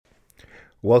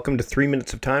Welcome to 3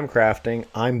 Minutes of Time Crafting.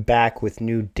 I'm back with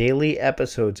new daily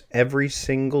episodes every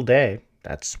single day.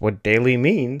 That's what daily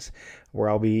means, where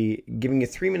I'll be giving you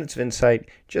 3 minutes of insight,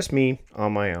 just me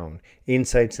on my own.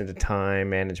 Insights into time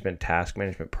management, task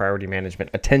management, priority management,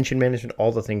 attention management,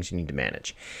 all the things you need to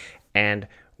manage. And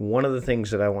one of the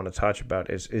things that I want to touch about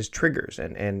is triggers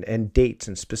and dates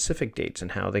and specific dates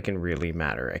and how they can really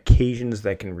matter, occasions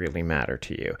that can really matter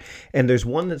to you. And there's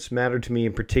one that's mattered to me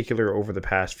in particular over the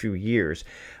past few years,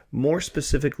 more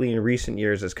specifically in recent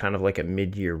years as kind of like a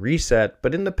mid-year reset,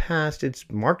 but in the past it's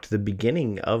marked the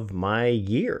beginning of my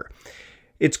year.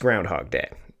 It's Groundhog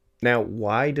Day. Now,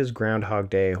 why does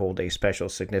Groundhog Day hold a special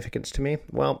significance to me?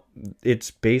 Well, it's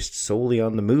based solely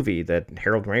on the movie that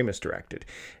Harold Ramis directed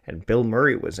and Bill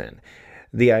Murray was in.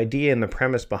 The idea and the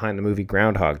premise behind the movie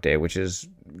Groundhog Day, which has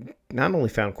not only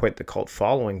found quite the cult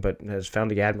following, but has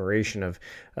found the admiration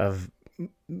of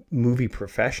movie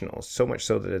professionals, so much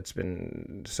so that it's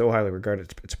been so highly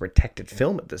regarded. It's a protected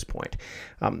film at this point.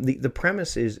 The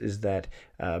premise is that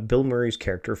Bill Murray's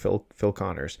character, Phil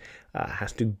Connors,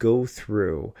 has to go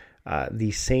through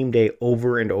the same day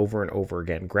over and over and over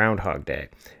again, Groundhog Day.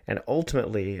 And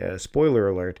ultimately, spoiler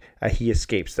alert, he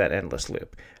escapes that endless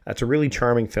loop. It's a really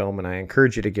charming film, and I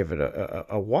encourage you to give it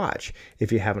a watch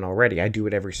if you haven't already. I do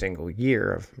it every single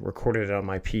year. I've recorded it on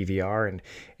my PVR, and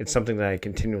it's something that I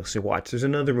continuously watch. There's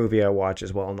another movie I watch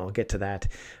as well, and I'll get to that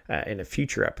in a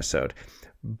future episode.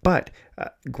 But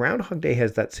Groundhog Day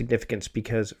has that significance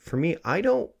because for me, I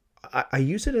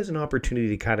use it as an opportunity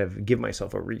to kind of give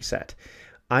myself a reset.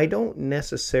 I don't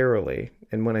necessarily,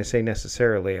 and when I say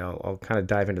necessarily, I'll kind of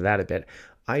dive into that a bit.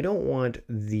 I don't want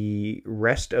the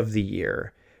rest of the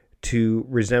year to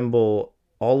resemble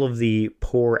all of the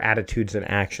poor attitudes and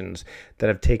actions that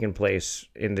have taken place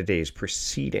in the days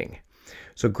preceding.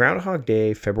 So Groundhog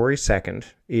Day, February 2nd,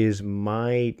 is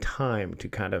my time to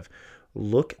kind of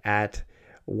look at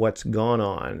what's gone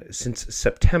on since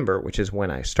September, which is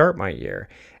when I start my year,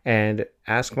 and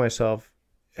ask myself,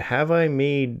 have I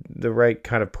made the right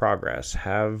kind of progress?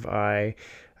 Have I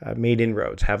made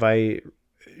inroads? Have I,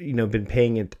 been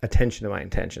paying attention to my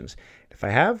intentions? If I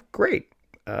have, great.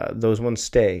 Those ones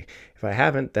stay. If I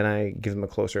haven't, then I give them a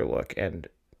closer look and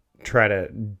try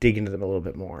to dig into them a little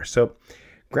bit more. So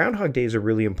Groundhog Day is a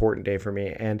really important day for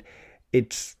me, and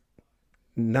it's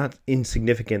not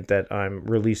insignificant that I'm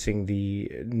releasing the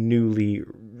newly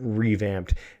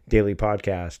revamped daily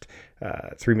podcast,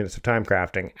 3 Minutes of Time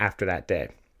Crafting, after that day.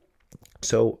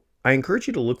 So I encourage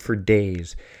you to look for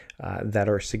days that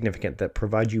are significant, that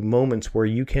provide you moments where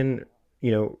you can,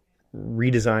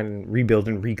 redesign and rebuild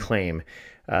and reclaim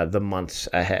the months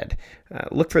ahead.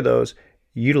 Look for those,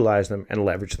 utilize them, and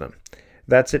leverage them.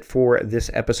 That's it for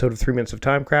this episode of 3 Minutes of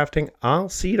Time Crafting. I'll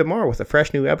see you tomorrow with a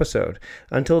fresh new episode.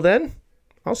 Until then,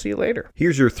 I'll see you later.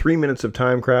 Here's your 3 Minutes of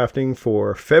Time Crafting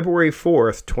for February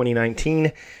 4th,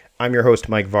 2019. I'm your host,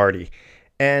 Mike Vardy.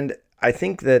 And I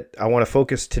think that I want to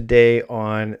focus today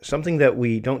on something that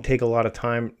we don't take a lot of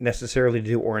time necessarily to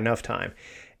do, or enough time.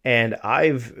 And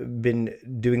I've been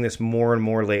doing this more and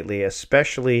more lately,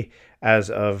 especially as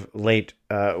of late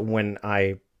when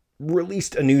I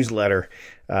released a newsletter,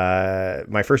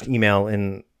 my first email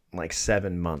in like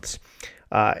 7 months.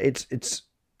 It's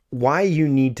why you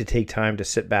need to take time to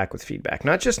sit back with feedback.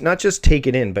 Not just take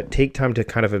it in, but take time to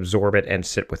kind of absorb it and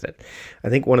sit with it. I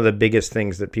think one of the biggest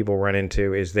things that people run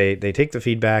into is they take the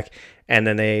feedback and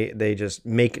then they just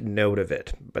make note of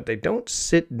it, but they don't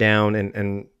sit down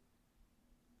and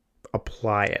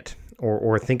apply it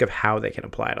or think of how they can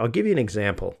apply it. I'll give you an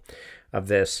example of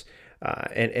this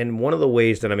and one of the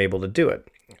ways that I'm able to do it.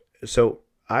 So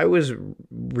I was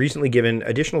recently given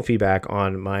additional feedback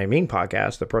on my main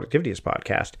podcast, the Productivityist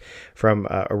podcast, from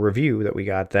a review that we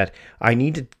got that I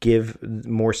need to give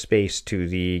more space to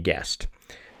the guest.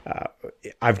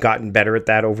 I've gotten better at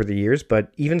that over the years,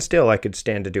 but even still, I could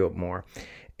stand to do it more.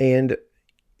 And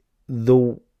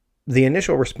the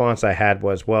initial response I had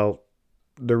was, well,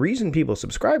 the reason people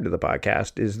subscribe to the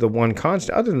podcast is the one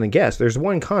constant, other than the guest, there's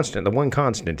one constant. The one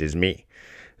constant is me.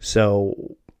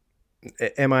 So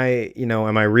am I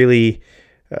really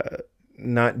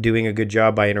not doing a good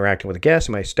job by interacting with guests?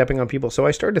 Am I stepping on people? So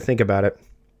I started to think about it.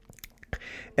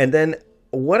 And then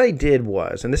what I did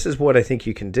was, and this is what I think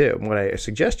you can do, what I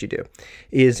suggest you do,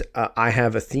 is I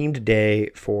have a themed day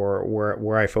for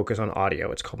where I focus on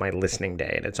audio. It's called my listening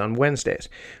day, and it's on Wednesdays.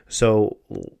 So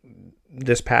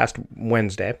this past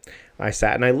Wednesday, I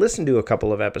sat and I listened to a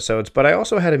couple of episodes, but I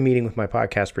also had a meeting with my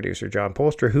podcast producer, John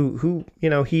Polster, who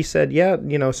he said,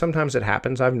 sometimes it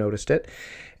happens. I've noticed it.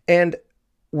 And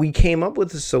we came up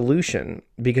with a solution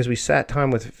because we took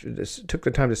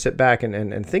the time to sit back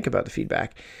and think about the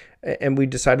feedback. And we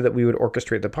decided that we would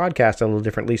orchestrate the podcast a little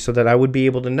differently so that I would be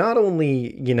able to not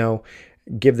only,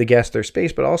 give the guests their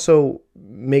space, but also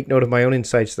make note of my own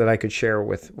insights that I could share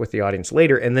with the audience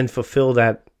later, and then fulfill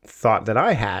that thought that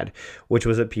I had, which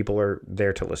was that people are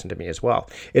there to listen to me as well.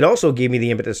 It also gave me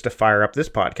the impetus to fire up this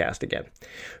podcast again.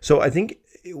 So I think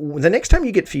the next time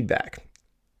you get feedback,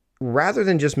 rather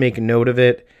than just make note of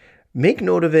it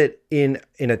in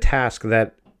a task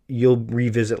that you'll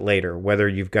revisit later, whether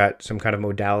you've got some kind of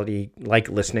modality like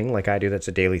listening, like I do, that's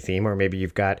a daily theme, or maybe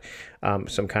you've got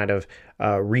some kind of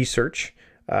research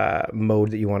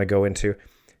mode that you want to go into.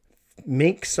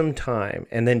 Make some time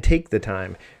and then take the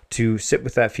time to sit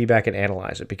with that feedback and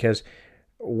analyze it, because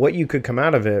what you could come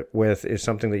out of it with is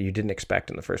something that you didn't expect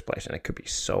in the first place, and it could be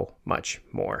so much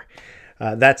more.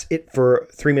 That's it for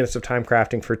 3 minutes of time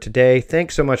crafting for today.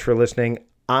 Thanks so much for listening.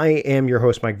 I am your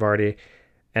host, Mike Vardy,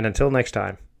 and until next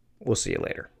time, we'll see you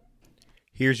later.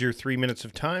 Here's your 3 minutes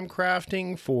of time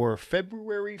crafting for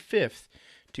February 5th,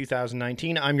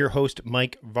 2019. I'm your host,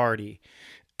 Mike Vardy.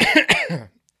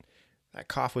 That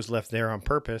cough was left there on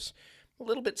purpose. A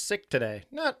little bit sick today.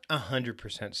 Not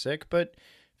 100% sick, but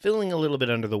feeling a little bit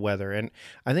under the weather. And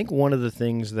I think one of the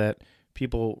things that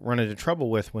people run into trouble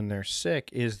with when they're sick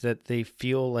is that they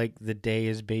feel like the day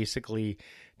is basically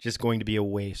just going to be a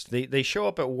waste. They show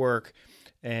up at work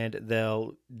and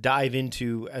they'll dive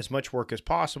into as much work as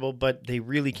possible, but they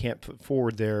really can't put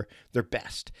forward their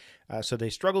best. So they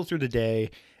struggle through the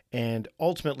day, and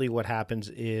ultimately what happens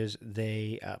is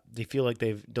they feel like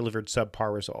they've delivered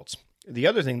subpar results. The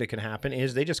other thing that can happen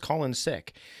is they just call in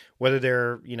sick, whether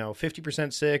they're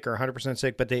 50% sick or 100%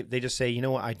 sick, but they just say, you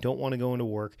know what, I don't want to go into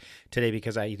work today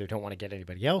because I either don't want to get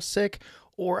anybody else sick,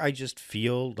 or I just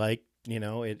feel like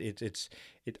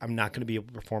I'm not going to be able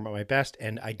to perform at my best,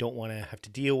 and I don't want to have to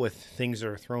deal with things that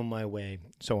are thrown my way,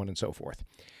 so on and so forth.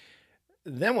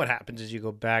 Then what happens is you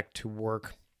go back to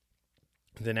work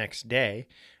the next day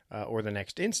or the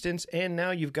next instance, and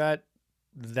now you've got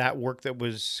that work that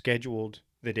was scheduled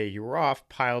the day you were off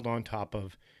piled on top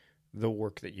of the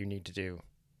work that you need to do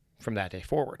from that day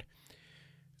forward.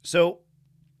 So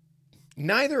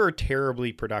neither are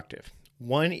terribly productive.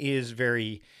 One is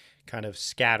very kind of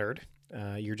scattered.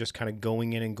 You're just kind of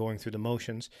going in and going through the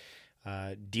motions,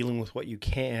 dealing with what you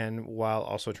can while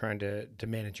also trying to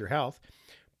manage your health.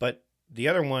 But the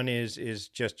other one is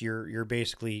just you're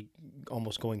basically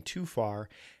almost going too far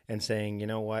and saying, you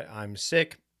know what, I'm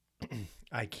sick,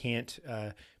 I can't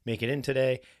make it in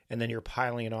today, and then you're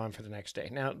piling it on for the next day.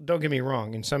 Now, don't get me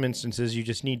wrong. In some instances, you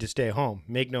just need to stay home.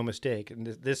 Make no mistake. And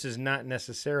this is not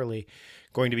necessarily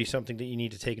going to be something that you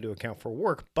need to take into account for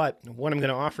work. But what I'm going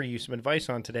to offer you some advice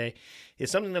on today is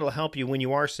something that will help you when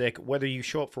you are sick, whether you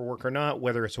show up for work or not,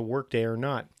 whether it's a work day or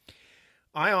not.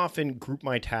 I often group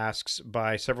my tasks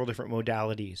by several different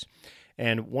modalities.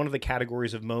 And one of the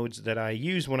categories of modes that I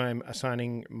use when I'm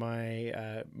assigning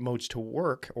my modes to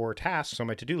work or tasks on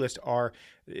my to-do list are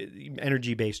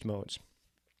energy-based modes.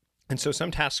 And so some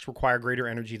tasks require greater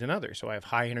energy than others. So I have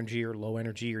high energy or low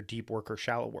energy or deep work or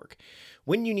shallow work.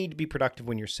 When you need to be productive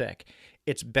when you're sick,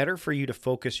 it's better for you to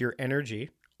focus your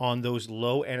energy on those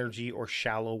low energy or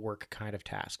shallow work kind of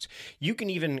tasks. You can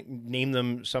even name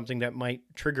them something that might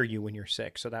trigger you when you're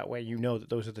sick. So that way you know that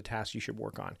those are the tasks you should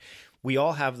work on. We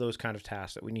all have those kind of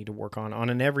tasks that we need to work on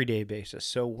an everyday basis.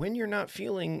 So when you're not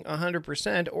feeling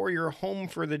 100% or you're home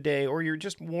for the day or you're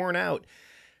just worn out,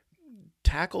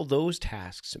 tackle those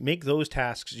tasks. Make those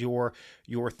tasks your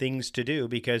things to do,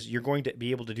 because you're going to be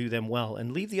able to do them well,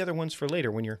 and leave the other ones for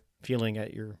later when you're feeling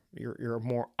at your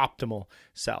more optimal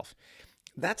self.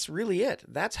 That's really it.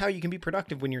 That's how you can be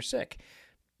productive when you're sick.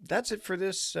 That's it for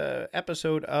this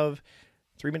episode of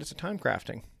 3 Minutes of Time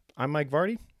Crafting. I'm Mike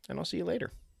Vardy, and I'll see you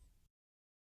later.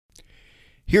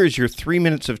 Here's your 3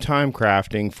 minutes of time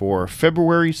crafting for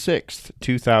February 6th,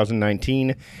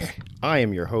 2019. I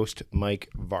am your host, Mike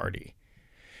Vardy.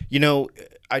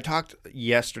 I talked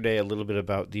yesterday a little bit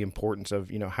about the importance of,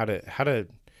 how to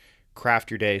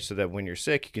craft your day so that when you're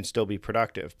sick, you can still be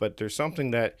productive. But there's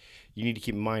something that you need to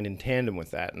keep in mind in tandem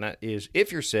with that, and that is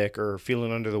if you're sick or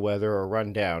feeling under the weather or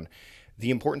run down,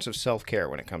 the importance of self-care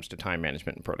when it comes to time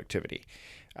management and productivity.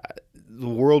 The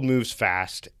world moves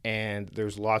fast, and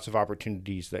there's lots of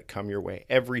opportunities that come your way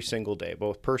every single day,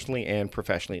 both personally and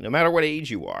professionally, no matter what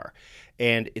age you are.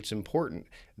 And it's important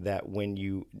that when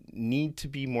you need to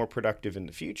be more productive in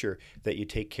the future, that you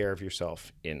take care of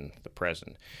yourself in the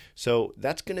present. So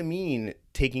that's going to mean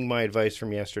taking my advice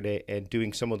from yesterday and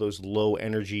doing some of those low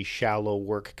energy, shallow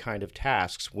work kind of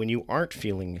tasks when you aren't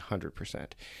feeling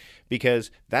 100%,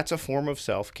 because that's a form of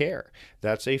self-care.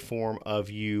 That's a form of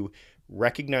you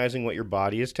recognizing what your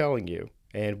body is telling you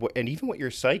and even what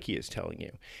your psyche is telling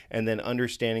you, and then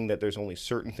understanding that there's only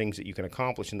certain things that you can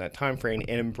accomplish in that time frame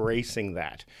and embracing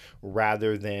that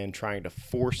rather than trying to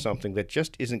force something that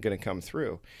just isn't going to come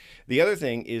through. The other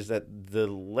thing is that the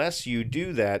less you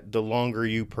do that, the longer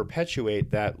you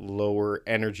perpetuate that lower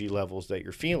energy levels that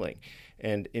you're feeling.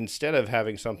 And instead of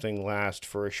having something last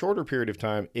for a shorter period of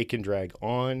time, it can drag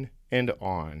on and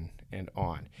on and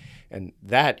on. And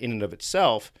that in and of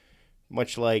itself,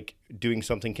 much like doing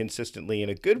something consistently in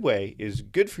a good way, is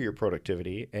good for your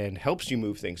productivity and helps you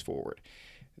move things forward.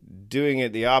 Doing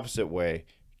it the opposite way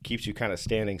keeps you kind of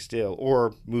standing still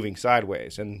or moving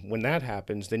sideways. And when that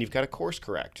happens, then you've got to course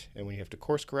correct. And when you have to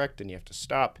course correct, then you have to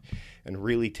stop and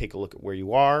really take a look at where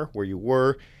you are, where you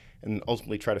were, and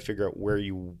ultimately try to figure out where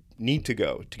you need to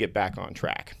go to get back on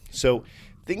track. So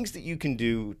things that you can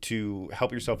do to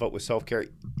help yourself out with self-care,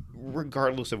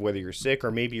 regardless of whether you're sick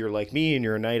or maybe you're like me and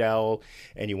you're a night owl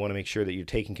and you want to make sure that you're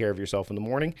taking care of yourself in the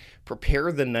morning,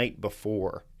 prepare the night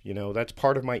before. That's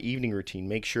part of my evening routine.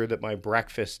 Make sure that my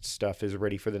breakfast stuff is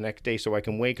ready for the next day so I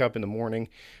can wake up in the morning,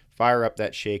 fire up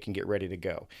that shake, and get ready to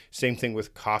go. Same thing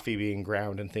with coffee being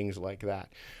ground and things like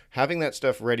that. Having that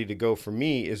stuff ready to go for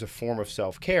me is a form of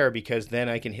self-care because then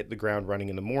I can hit the ground running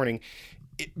in the morning,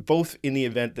 both in the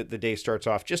event that the day starts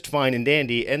off just fine and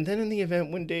dandy, and then in the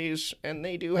event when days, and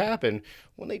they do happen,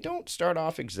 when they don't start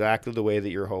off exactly the way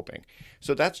that you're hoping.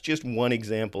 So that's just one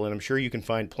example, and I'm sure you can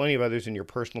find plenty of others in your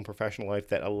personal and professional life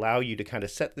that allow you to kind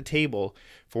of set the table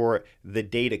for the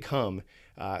day to come.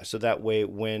 So that way,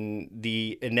 when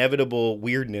the inevitable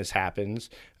weirdness happens,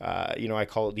 I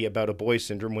call it the about a boy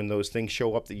syndrome, when those things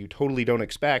show up that you totally don't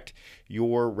expect,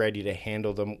 you're ready to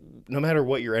handle them no matter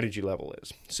what your energy level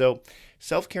is. So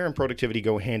self-care and productivity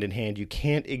go hand in hand. You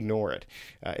can't ignore it.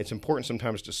 It's important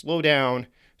sometimes to slow down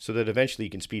so that eventually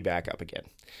you can speed back up again.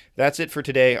 That's it for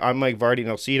today. I'm Mike Vardy, and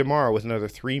I'll see you tomorrow with another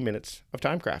 3 minutes of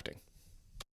time crafting.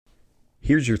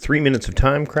 Here's your 3 minutes of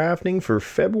time crafting for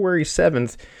February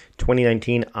 7th,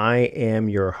 2019. I am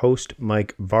your host,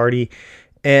 Mike Vardy,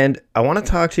 and I want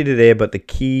to talk to you today about the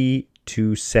key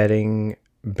to setting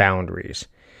boundaries.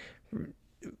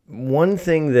 One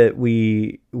thing that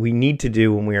we need to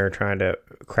do when we are trying to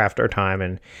craft our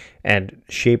time and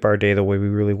shape our day the way we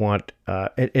really want,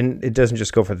 and it doesn't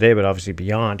just go for the day, but obviously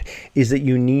beyond, is that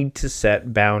you need to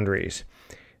set boundaries.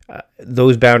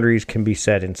 Those boundaries can be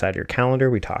set inside your calendar.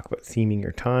 We talk about theming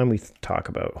your time. We talk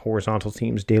about horizontal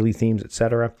themes, daily themes,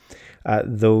 etc.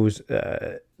 Those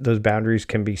boundaries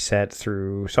can be set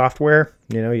through software.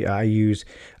 I use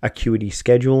Acuity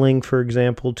scheduling, for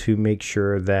example, to make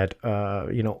sure that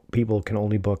people can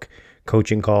only book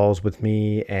coaching calls with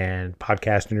me and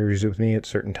podcast interviews with me at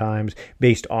certain times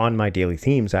based on my daily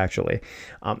themes, actually.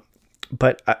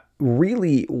 But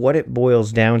really what it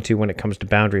boils down to when it comes to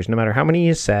boundaries, no matter how many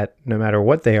you set, no matter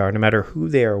what they are, no matter who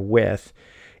they are with,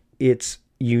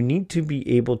 you need to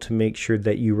be able to make sure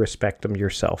that you respect them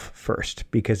yourself first.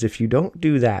 Because if you don't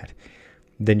do that,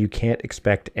 then you can't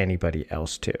expect anybody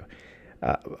else to.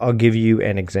 I'll give you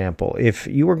an example. If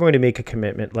you were going to make a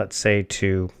commitment, let's say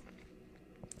to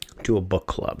a book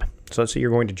club. So let's say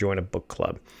you're going to join a book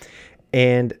club,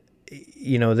 and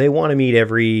they want to meet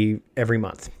every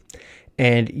month.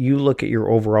 And you look at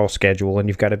your overall schedule and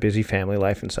you've got a busy family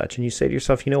life and such, and you say to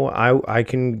yourself, you know what, I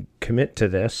can commit to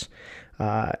this.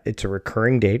 It's a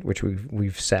recurring date, which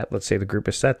we've set. Let's say the group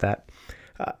has set that.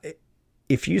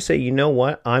 If you say, you know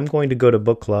what, I'm going to go to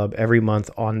book club every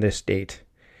month on this date,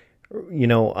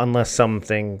 unless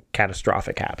something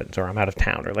catastrophic happens or I'm out of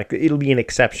town, or it'll be an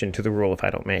exception to the rule if I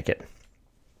don't make it.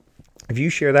 If you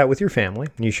share that with your family,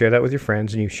 and you share that with your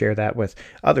friends, and you share that with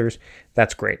others,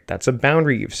 that's great. That's a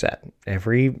boundary you've set.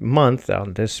 Every month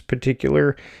on this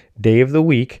particular day of the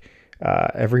week,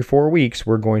 every 4 weeks,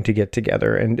 we're going to get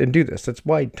together and do this. That's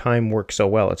why time works so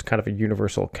well. It's kind of a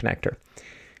universal connector.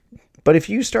 But if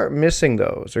you start missing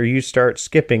those, or you start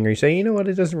skipping, or you say, you know what,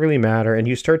 it doesn't really matter, and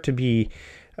you start to be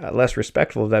less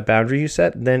respectful of that boundary you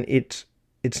set, then it's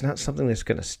not something that's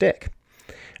going to stick.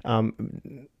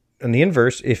 On the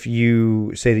inverse, if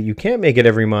you say that you can't make it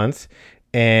every month,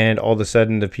 and all of a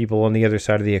sudden the people on the other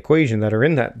side of the equation that are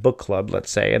in that book club,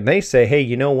 let's say, and they say, hey,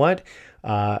 you know what?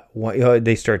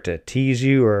 They start to tease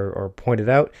you or point it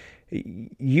out,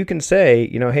 you can say,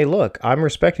 hey, look, I'm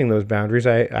respecting those boundaries.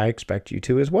 I expect you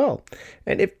to as well.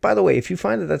 And by the way, if you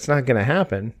find that that's not going to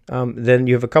happen, then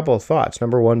you have a couple of thoughts.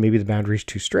 Number one, maybe the boundary is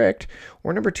too strict.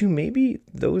 Or number two, maybe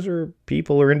those are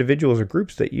people or individuals or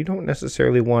groups that you don't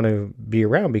necessarily want to be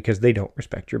around because they don't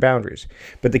respect your boundaries.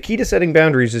 But the key to setting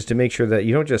boundaries is to make sure that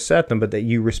you don't just set them, but that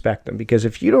you respect them. Because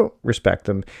if you don't respect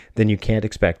them, then you can't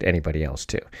expect anybody else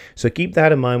to. So keep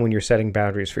that in mind when you're setting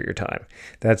boundaries for your time.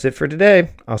 That's it for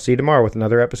today. I'll see you tomorrow. tomorrow with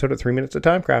another episode of 3 Minutes of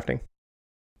Time Crafting.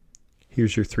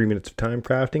 Here's your 3 minutes of time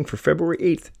crafting for February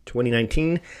 8th,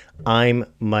 2019. I'm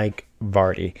Mike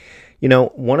Vardy. You know,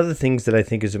 one of the things that I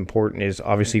think is important is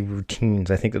obviously routines.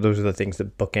 I think that those are the things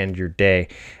that bookend your day.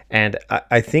 And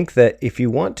I think that if you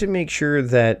want to make sure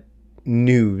that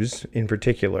news in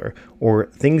particular, or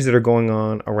things that are going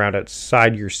on around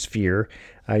outside your sphere,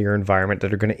 your environment,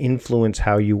 that are going to influence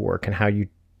how you work and how you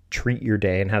treat your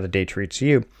day and how the day treats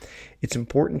you, it's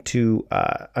important to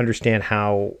understand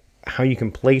how you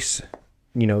can place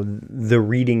the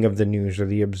reading of the news or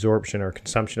the absorption or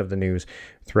consumption of the news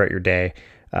throughout your day,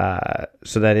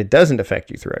 so that it doesn't affect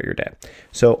you throughout your day.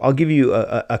 So I'll give you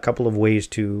a couple of ways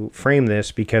to frame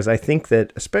this, because I think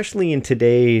that especially in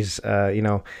today's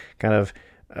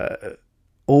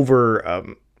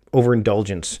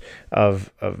overindulgence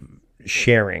of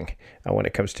sharing when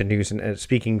it comes to news, and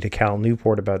speaking to Cal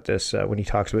Newport about this when he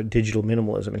talks about digital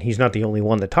minimalism, and he's not the only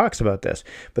one that talks about this,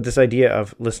 but this idea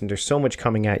of, listen, there's so much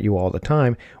coming at you all the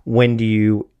time. When do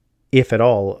you, if at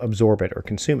all, absorb it or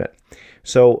consume it?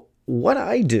 So what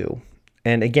I do,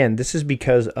 and again, this is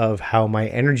because of how my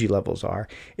energy levels are,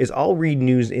 is I'll read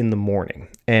news in the morning.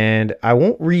 And I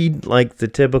won't read like the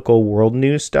typical world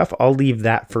news stuff. I'll leave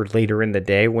that for later in the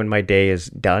day when my day is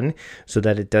done, so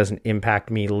that it doesn't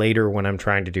impact me later when I'm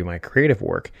trying to do my creative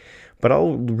work. But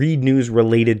I'll read news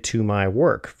related to my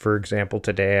work. For example,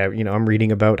 today, I'm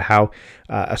reading about how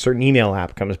a certain email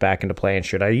app comes back into play and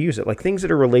should I use it? Like things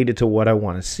that are related to what I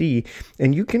want to see.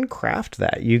 And you can craft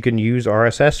that. You can use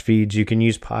RSS feeds. You can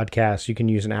use podcasts. You can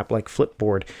use an app like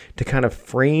Flipboard to kind of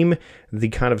frame the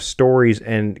kind of stories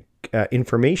and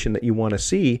information that you want to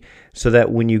see, so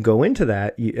that when you go into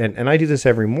that, and I do this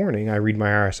every morning, I read my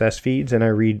RSS feeds and I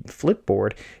read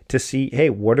Flipboard to see, hey,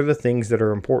 what are the things that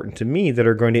are important to me that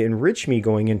are going to enrich me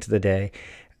going into the day,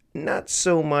 not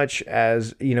so much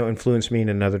as, influence me in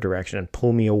another direction and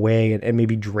pull me away and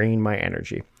maybe drain my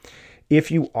energy. If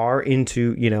you are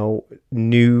into,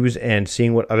 news and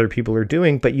seeing what other people are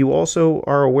doing, but you also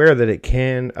are aware that it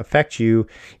can affect you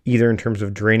either in terms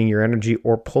of draining your energy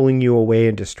or pulling you away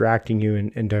and distracting you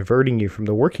and diverting you from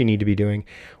the work you need to be doing,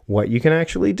 what you can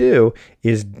actually do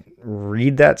is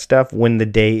read that stuff when the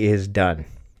day is done.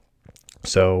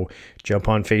 So jump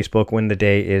on Facebook when the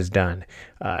day is done.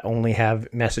 Only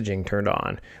have messaging turned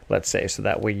on, let's say, so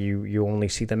that way you only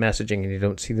see the messaging and you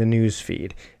don't see the news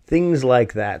feed. Things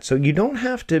like that. So you don't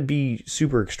have to be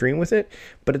super extreme with it,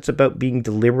 but it's about being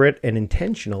deliberate and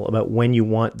intentional about when you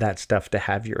want that stuff to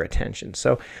have your attention.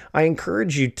 So I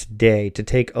encourage you today to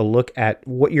take a look at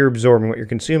what you're absorbing, what you're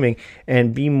consuming,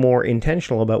 and be more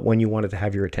intentional about when you want it to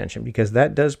have your attention, because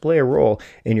that does play a role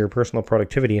in your personal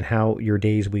productivity and how your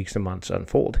days, weeks, and months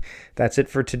unfold. That's it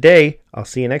for today. I'll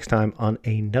see you next time on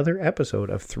another episode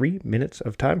of 3 Minutes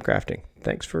of Time Crafting.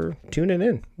 Thanks for tuning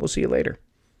in. We'll see you later.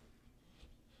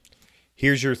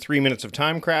 Here's your 3 minutes of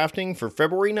time crafting for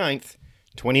February 9th,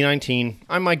 2019.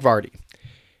 I'm Mike Vardy.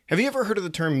 Have you ever heard of the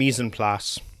term mise en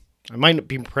place? I might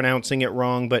be pronouncing it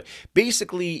wrong, but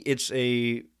basically it's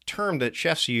a term that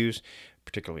chefs use,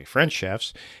 particularly French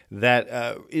chefs, that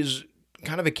is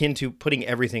kind of akin to putting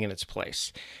everything in its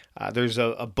place. There's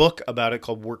a book about it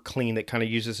called Work Clean that kind of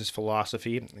uses this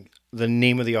philosophy. The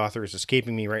name of the author is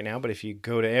escaping me right now, but if you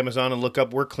go to Amazon and look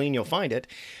up Work Clean, you'll find it.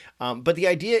 But the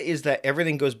idea is that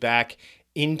everything goes back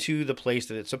into the place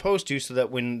that it's supposed to, so that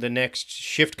when the next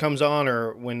shift comes on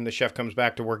or when the chef comes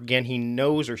back to work again, he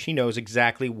knows or she knows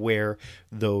exactly where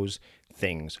those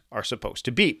things are supposed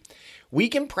to be. We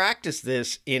can practice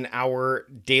this in our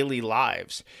daily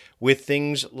lives with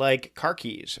things like car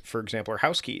keys, for example, or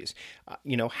house keys.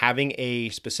 Having a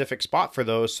specific spot for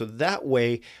those, so that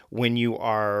way when you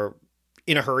are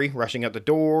in a hurry, rushing out the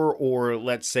door, or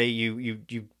let's say you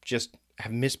just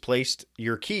have misplaced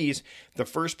your keys, the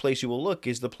first place you will look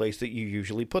is the place that you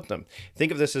usually put them.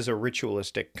 Think of this as a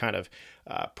ritualistic kind of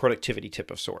productivity tip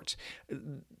of sorts.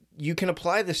 You can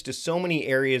apply this to so many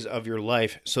areas of your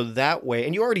life, so that way,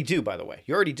 and you already do, by the way,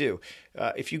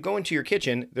 if you go into your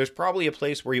kitchen, there's probably a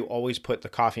place where you always put the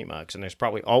coffee mugs, and there's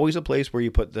probably always a place where you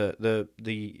put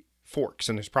the forks,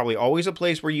 and there's probably always a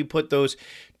place where you put those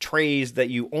trays that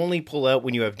you only pull out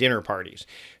when you have dinner parties.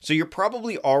 So you're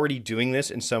probably already doing this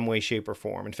in some way, shape, or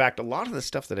form. In fact, a lot of the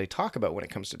stuff that I talk about when it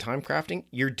comes to time crafting,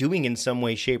 you're doing in some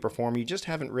way, shape, or form. You just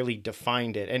haven't really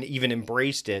defined it and even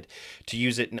embraced it to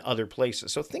use it in other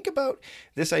places. So think about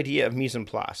this idea of mise en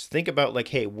place. Think about like,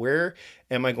 hey, where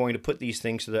am I going to put these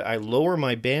things so that I lower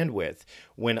my bandwidth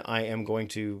when I am going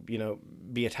to,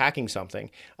 be attacking something.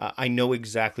 I know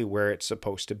exactly where it's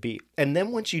supposed to be. And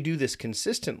then once you do this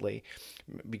consistently,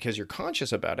 because you're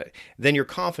conscious about it, then you're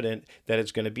confident that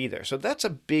it's going to be there. So that's a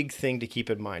big thing to keep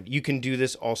in mind. You can do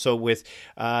this also with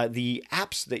the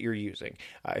apps that you're using.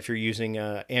 If you're using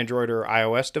an Android or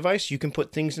iOS device, you can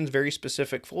put things in very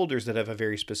specific folders that have a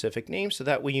very specific name, so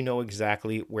that way you know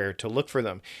exactly where to look for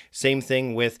them. Same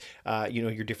thing with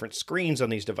your different screens on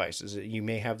these devices. You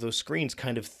may have those screens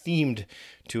kind of themed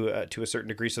to a certain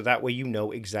degree, so that way you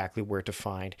know exactly where to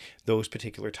find those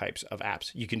particular types of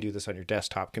apps. You can do this on your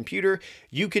desktop computer.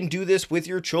 You can do this with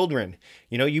your children.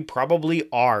 You probably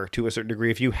are to a certain degree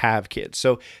if you have kids.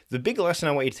 So the big lesson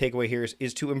I want you to take away here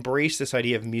is to embrace this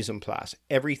idea of mise en place,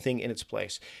 everything in its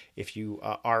place. If you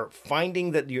are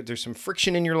finding that there's some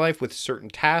friction in your life with certain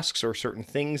tasks or certain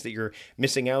things that you're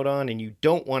missing out on and you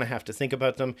don't want to have to think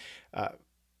about them,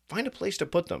 find a place to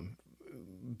put them.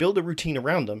 Build a routine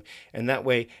around them, and that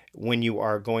way when you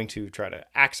are going to try to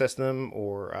access them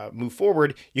or move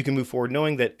forward, you can move forward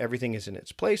knowing that everything is in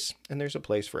its place and there's a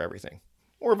place for everything,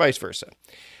 or vice versa.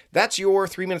 That's your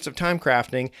 3 minutes of time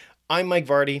crafting. I'm Mike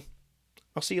Vardy.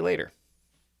 I'll see you later.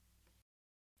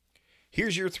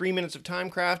 Here's your 3 minutes of time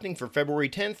crafting for February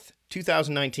 10th,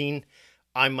 2019.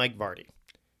 I'm Mike Vardy.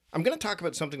 I'm going to talk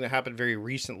about something that happened very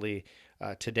recently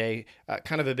today,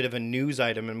 kind of a bit of a news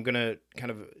item. I'm going to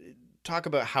kind of talk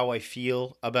about how I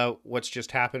feel about what's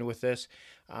just happened with this.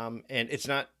 And it's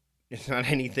not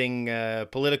anything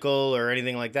political or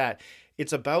anything like that.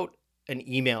 It's about an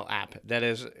email app that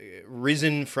has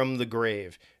risen from the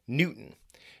grave, Newton.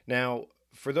 Now,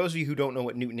 for those of you who don't know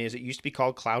what Newton is, it used to be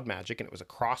called Cloud Magic, and it was a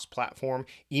cross-platform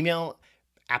email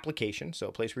application, so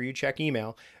a place where you check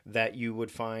email that you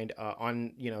would find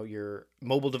on your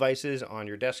mobile devices, on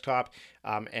your desktop,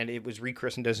 and it was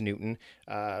rechristened as Newton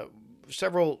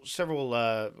several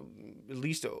at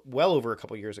least well over a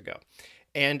couple years ago.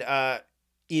 And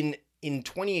in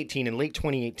 2018, in late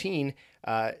 2018,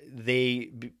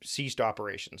 they ceased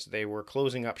operations. They were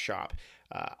closing up shop.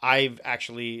 I've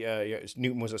actually,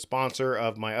 Newton was a sponsor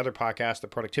of my other podcast, the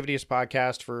Productivityist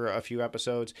podcast, for a few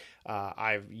episodes.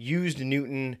 I've used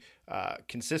Newton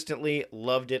consistently,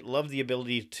 loved it, loved the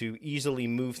ability to easily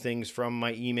move things from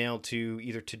my email to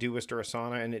either Todoist or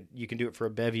Asana, and you can do it for a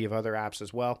bevy of other apps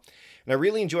as well. And I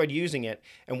really enjoyed using it.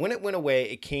 And when it went away,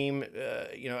 it came,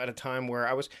 at a time where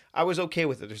I was okay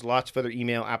with it. There's lots of other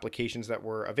email applications that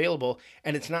were available,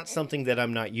 and it's not something that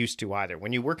I'm not used to either.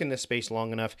 When you work in this space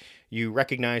long enough, you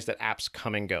recognize that apps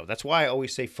come and go. That's why I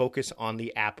always say focus on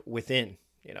the app within.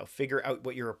 Figure out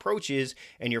what your approach is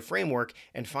and your framework,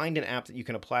 and find an app that you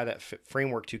can apply that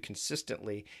framework to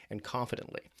consistently and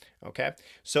confidently. Okay.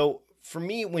 So for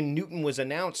me, when Newton was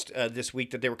announced this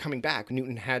week that they were coming back,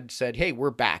 Newton had said, "Hey,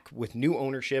 we're back with new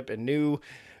ownership and new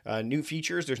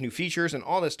features. There's new features and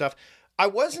all this stuff." I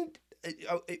wasn't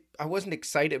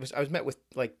excited. I was met with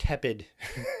like tepidness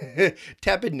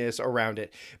around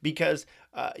it because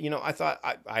I thought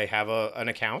I have an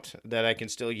account that I can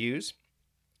still use.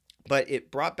 But it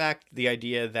brought back the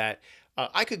idea that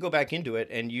I could go back into it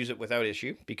and use it without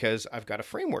issue because I've got a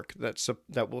framework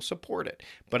that will support it.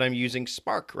 But I'm using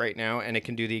Spark right now, and it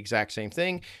can do the exact same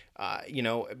thing.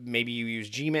 Maybe you use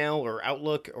Gmail or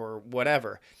Outlook or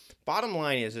whatever. Bottom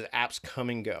line is apps come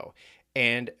and go.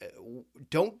 And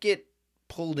don't get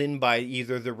pulled in by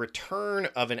either the return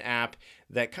of an app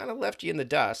that kind of left you in the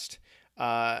dust,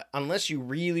 unless you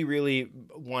really, really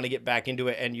want to get back into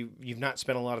it and you've not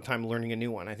spent a lot of time learning a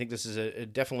new one. I think this is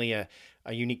definitely a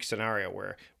unique scenario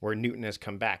where Newton has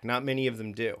come back. Not many of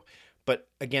them do. But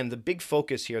again, the big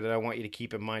focus here that I want you to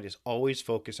keep in mind is always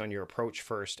focus on your approach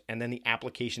first, and then the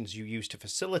applications you use to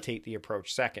facilitate the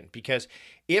approach second. Because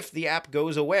if the app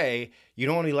goes away, you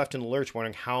don't want to be left in the lurch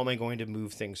wondering, how am I going to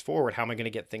move things forward? How am I going to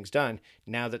get things done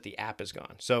now that the app is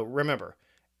gone? So remember,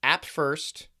 app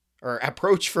first, or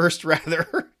approach first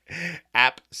rather,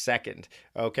 app second.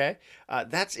 Okay?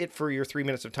 That's it for your 3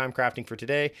 minutes of time crafting for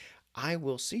today. I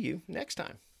will see you next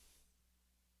time.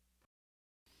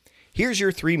 Here's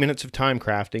your 3 minutes of time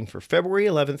crafting for February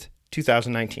 11th,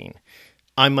 2019.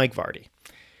 I'm Mike Vardy.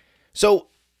 So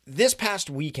this past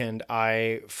weekend,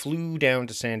 I flew down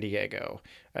to San Diego.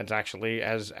 It's actually,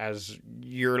 as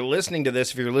you're listening to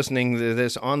this, if you're listening to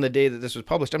this on the day that this was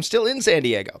published, I'm still in San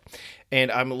Diego. And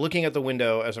I'm looking at the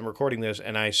window as I'm recording this,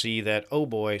 and I see that, oh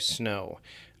boy, snow,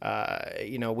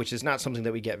 which is not something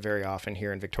that we get very often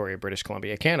here in Victoria, British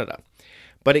Columbia, Canada.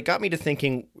 But it got me to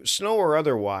thinking, snow or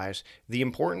otherwise, the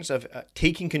importance of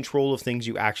taking control of things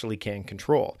you actually can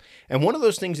control. And one of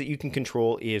those things that you can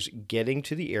control is getting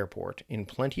to the airport in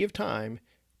plenty of time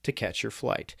to catch your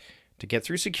flight. to get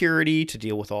through security, to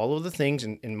deal with all of the things,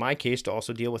 and in my case, to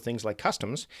also deal with things like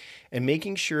customs, and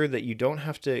making sure that you don't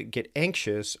have to get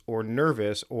anxious or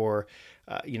nervous or,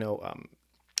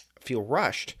 feel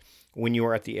rushed when you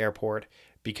are at the airport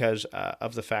because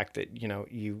of the fact that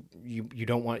you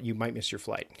might miss your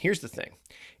flight. Here's the thing: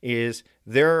 is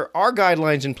there are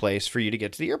guidelines in place for you to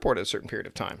get to the airport at a certain period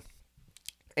of time.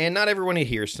 And not everyone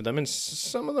adheres to them, and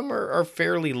some of them are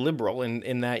fairly liberal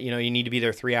in that, you need to be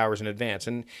there 3 hours in advance.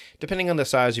 And depending on the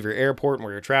size of your airport and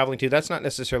where you're traveling to, that's not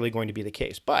necessarily going to be the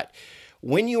case. But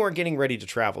when you are getting ready to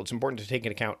travel, it's important to take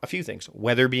into account a few things,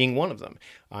 weather being one of them.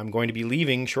 I'm going to be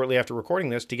leaving shortly after recording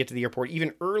this to get to the airport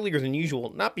even earlier than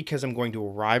usual, not because I'm going to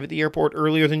arrive at the airport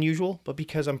earlier than usual, but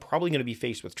because I'm probably going to be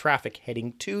faced with traffic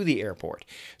heading to the airport.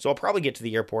 So I'll probably get to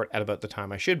the airport at about the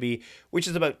time I should be, which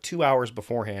is about 2 hours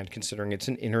beforehand, considering it's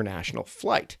an international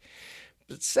flight.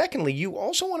 But secondly, you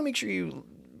also want to make sure you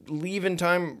leave in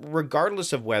time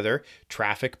regardless of weather.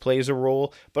 Traffic plays a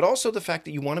role, but also the fact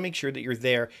that you want to make sure that you're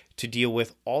there to deal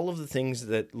with all of the things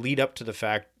that lead up to the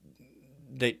fact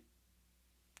that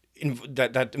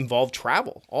that involve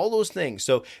travel, all those things.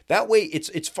 So that way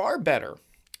it's far better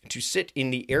to sit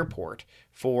in the airport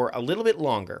for a little bit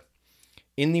longer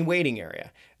in the waiting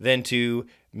area than to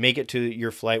make it to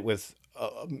your flight with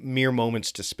mere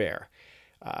moments to spare.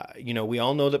 We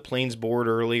all know that planes board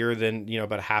earlier than,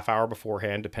 about a half hour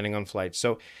beforehand, depending on flights.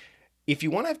 So if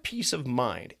you want to have peace of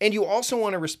mind, and you also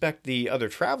want to respect the other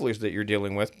travelers that you're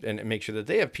dealing with and make sure that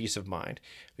they have peace of mind,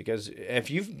 because if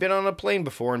you've been on a plane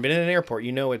before and been in an airport,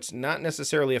 it's not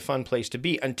necessarily a fun place to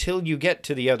be until you get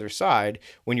to the other side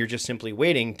when you're just simply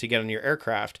waiting to get on your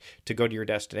aircraft to go to your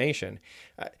destination.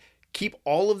 Keep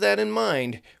all of that in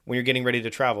mind when you're getting ready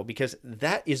to travel, because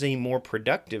that is a more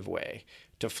productive way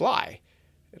to fly.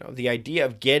 The idea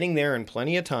of getting there in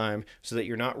plenty of time so that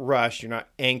you're not rushed, you're not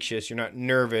anxious, you're not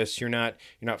nervous, you're not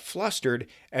flustered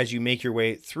as you make your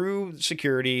way through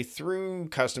security, through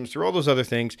customs, through all those other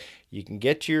things. You can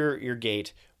get to your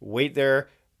gate, wait there,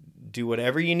 do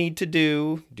whatever you need to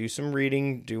do some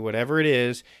reading, do whatever it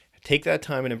is. Take that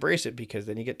time and embrace it, because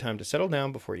then you get time to settle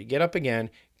down before you get up again,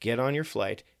 get on your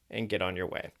flight, and get on your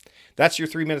way. That's your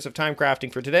 3 minutes of time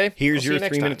crafting for today. Here's your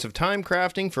 3 minutes of time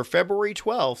crafting for February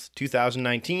 12th,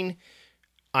 2019.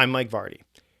 I'm Mike Vardy.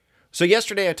 So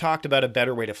yesterday I talked about a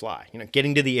better way to fly,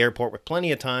 getting to the airport with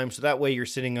plenty of time, so that way you're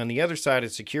sitting on the other side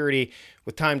of security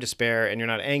with time to spare and you're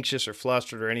not anxious or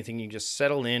flustered or anything. You just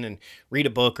settle in and read a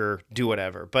book or do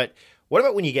whatever. But what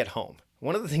about when you get home?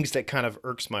 One of the things that kind of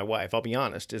irks my wife, I'll be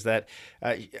honest, is that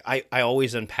I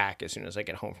always unpack as soon as I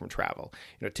get home from travel.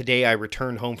 Today I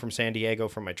returned home from San Diego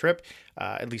from my trip.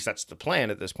 At least that's the plan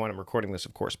at this point. I'm recording this,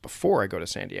 of course, before I go to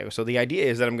San Diego. So the idea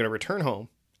is that I'm going to return home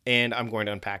and I'm going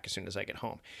to unpack as soon as I get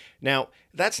home. Now,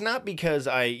 that's not because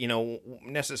I,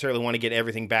 necessarily want to get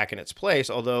everything back in its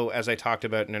place, although, as I talked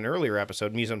about in an earlier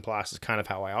episode, mise en place is kind of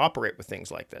how I operate with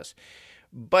things like this.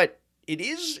 But it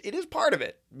is part of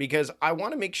it, because I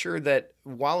want to make sure that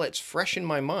while it's fresh in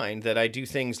my mind, that I do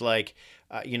things like,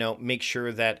 make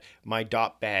sure that my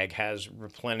dop bag has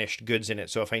replenished goods in it.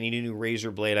 So if I need a new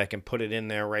razor blade, I can put it in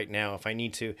there right now. If I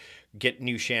need to get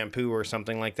new shampoo or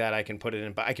something like that, I can put it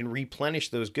in, but I can replenish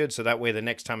those goods. So that way, the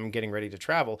next time I'm getting ready to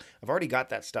travel, I've already got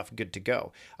that stuff good to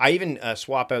go. I even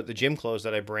swap out the gym clothes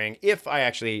that I bring if I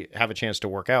actually have a chance to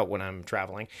work out when I'm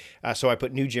traveling. So I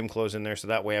put new gym clothes in there. So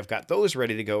that way I've got those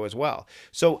ready to go as well.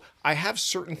 So I have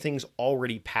certain things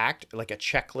already packed, like a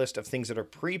checklist of things that are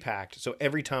pre-packed. So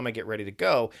every time I get ready to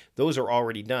go, those are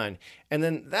already done. And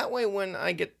then that way, when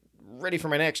I get ready for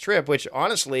my next trip, which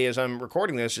honestly, as I'm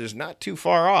recording this, is not too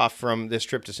far off from this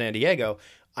trip to San Diego,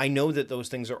 I know that those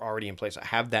things are already in place. I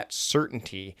have that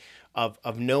certainty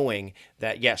of knowing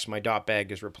that, yes, my dot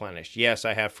bag is replenished. Yes,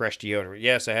 I have fresh deodorant.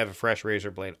 Yes, I have a fresh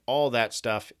razor blade. All that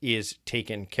stuff is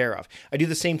taken care of. I do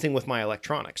the same thing with my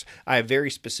electronics. I have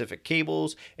very specific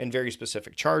cables and very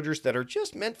specific chargers that are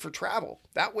just meant for travel.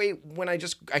 That way, when I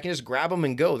can just grab them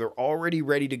and go. They're already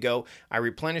ready to go. I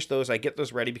replenish those. I get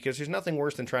those ready, because there's nothing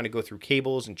worse than trying to go through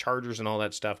cables and chargers and all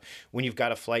that stuff when you've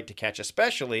got a flight to catch,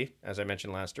 especially, as I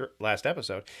mentioned last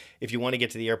episode, if you want to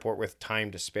get to the airport with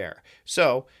time to spare.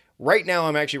 So right now,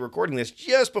 I'm actually recording this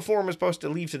just before I'm supposed to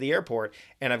leave to the airport,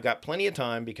 and I've got plenty of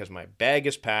time because my bag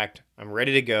is packed. I'm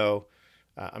ready to go.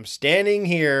 I'm standing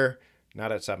here,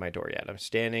 not outside my door yet. I'm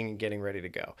standing and getting ready to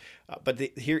go. But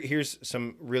here's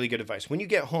some really good advice. When you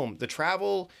get home, the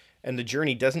travel and the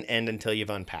journey doesn't end until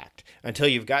you've unpacked, until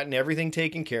you've gotten everything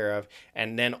taken care of,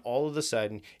 and then all of a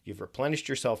sudden, you've replenished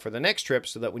yourself for the next trip,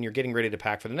 so that when you're getting ready to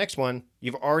pack for the next one,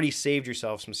 you've already saved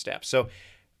yourself some steps. So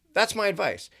that's my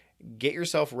advice. Get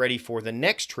yourself ready for the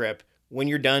next trip when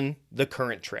you're done the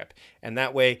current trip. And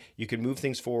that way you can move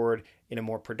things forward in a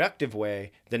more productive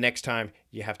way the next time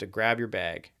you have to grab your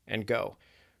bag and go.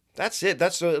 That's it.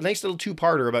 That's a nice little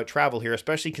two-parter about travel here,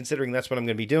 especially considering that's what I'm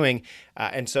going to be doing.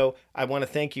 And so I want to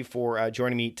thank you for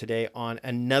joining me today on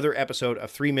another episode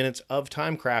of 3 Minutes of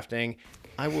Time Crafting.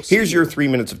 I will see Here's your 3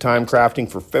 minutes of time crafting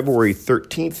for February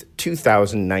 13th,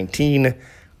 2019.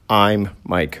 I'm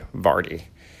Mike Vardy,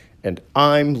 and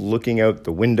I'm looking out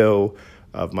the window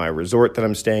of my resort that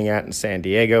I'm staying at in San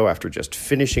Diego after just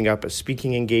finishing up a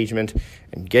speaking engagement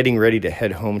and getting ready to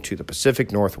head home to the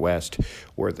Pacific Northwest,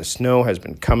 where the snow has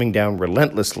been coming down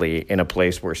relentlessly in a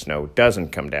place where snow doesn't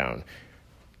come down,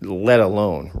 let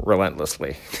alone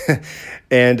relentlessly.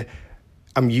 And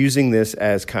I'm using this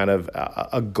as kind of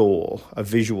a goal, a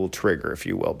visual trigger, if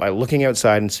you will, by looking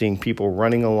outside and seeing people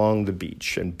running along the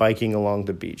beach and biking along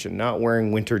the beach and not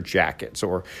wearing winter jackets,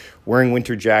 or wearing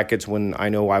winter jackets when I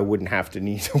know I wouldn't have to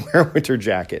need to wear a winter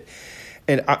jacket.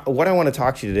 And what I want to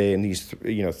talk to you today in these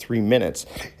 3 minutes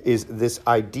is this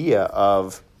idea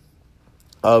of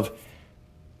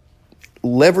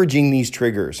leveraging these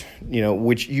triggers,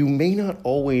 which you may not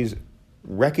always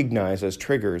recognize as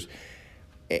triggers,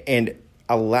 and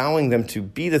allowing them to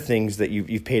be the things that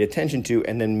you've paid attention to,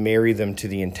 and then marry them to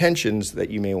the intentions that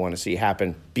you may want to see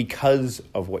happen because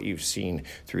of what you've seen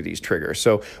through these triggers.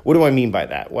 So what do I mean by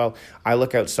that? Well, I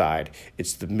look outside,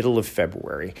 it's the middle of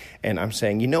February, and I'm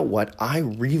saying, you know what? I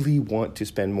really want to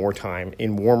spend more time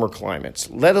in warmer climates,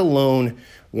 let alone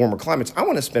warmer climates. I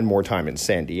want to spend more time in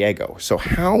San Diego. So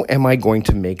how am I going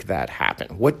to make that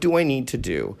happen? What do I need to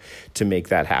do to make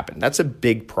that happen? That's a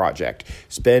big project.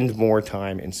 Spend more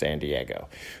time in San Diego.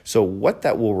 So what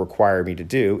that will require me to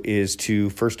do is to,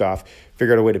 first off,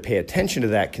 figure out a way to pay attention to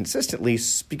that consistently,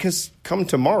 because come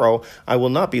tomorrow, I will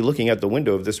not be looking out the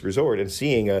window of this resort and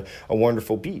seeing a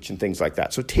wonderful beach and things like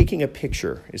that. So taking a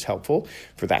picture is helpful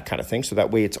for that kind of thing. So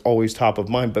that way it's always top of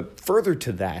mind. But further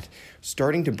to that,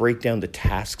 starting to break down the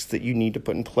tasks that you need to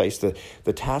put in place,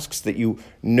 the tasks that you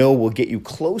know will get you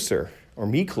closer, or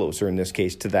me closer in this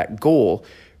case, to that goal,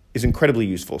 is incredibly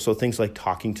useful. So things like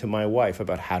talking to my wife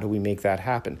about how do we make that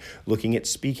happen, looking at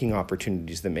speaking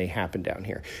opportunities that may happen down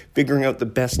here, figuring out the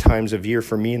best times of year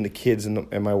for me and the kids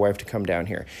and my wife to come down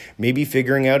here, maybe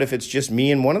figuring out if it's just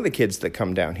me and one of the kids that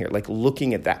come down here, like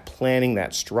looking at that, planning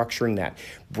that, structuring that,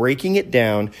 breaking it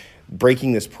down,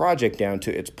 breaking this project down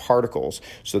to its particles.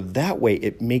 So that way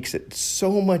it makes it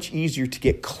so much easier to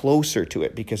get closer to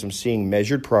it, because I'm seeing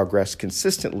measured progress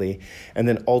consistently. And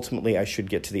then ultimately I should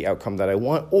get to the outcome that I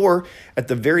want. Or at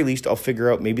the very least, I'll figure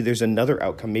out maybe there's another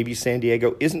outcome. Maybe San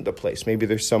Diego isn't the place. Maybe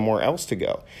there's somewhere else to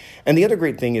go. And the other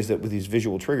great thing is that with these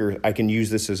visual triggers, I can use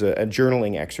this as a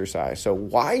journaling exercise. So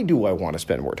why do I want to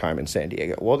spend more time in San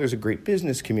Diego? Well, there's a great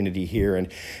business community here.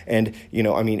 And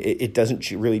it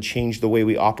doesn't really change the way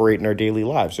we operate in our daily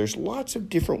lives. There's lots of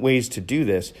different ways to do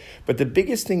this, but the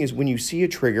biggest thing is when you see a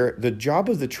trigger, the job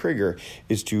of the trigger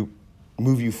is to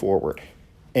move you forward.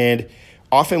 And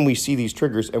often we see these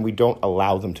triggers and we don't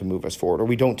allow them to move us forward, or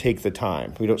we don't take the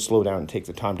time. We don't slow down and take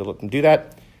the time to let them do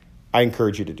that. I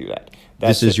encourage you to do that.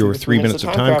 This is your 3 minutes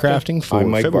of time crafting for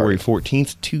February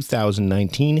 14th,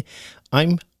 2019.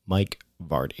 I'm Mike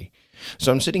Vardy.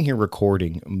 So I'm sitting here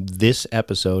recording this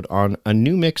episode on a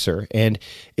new mixer, and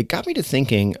it got me to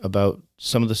thinking about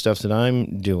some of the stuff that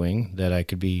I'm doing that I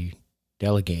could be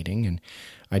delegating. And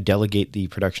I delegate the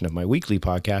production of my weekly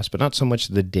podcast, but not so much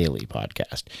the daily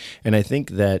podcast. And I think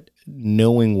that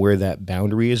knowing where that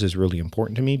boundary is really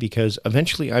important to me, because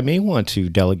eventually I may want to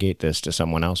delegate this to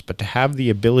someone else, but to have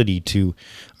the ability to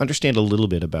understand a little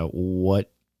bit about what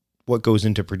goes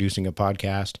into producing a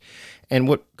podcast and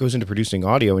what goes into producing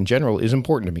audio in general is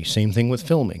important to me. Same thing with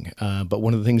filming. But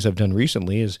one of the things I've done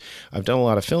recently is I've done a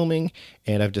lot of filming,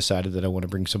 and I've decided that I want to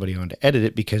bring somebody on to edit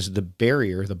it, because the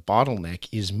barrier, the bottleneck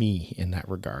is me in that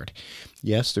regard.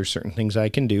 Yes, there's certain things I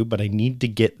can do, but I need to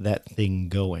get that thing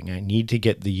going. I need to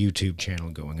get the YouTube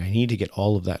channel going. I need to get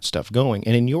all of that stuff going.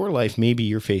 And in your life, maybe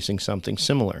you're facing something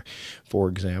similar. For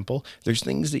example, there's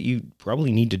things that you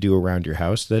probably need to do around your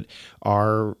house that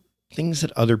are things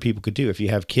that other people could do. If you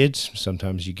have kids,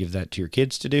 sometimes you give that to your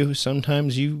kids to do.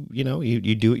 Sometimes you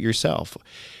do it yourself.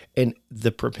 And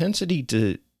the propensity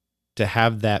to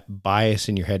have that bias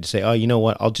in your head to say, oh, you know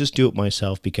what, I'll just do it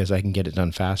myself because I can get it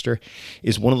done faster,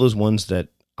 is one of those ones that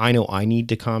I know I need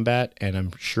to combat, and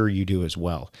I'm sure you do as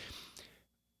well.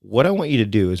 What I want you to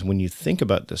do is, when you think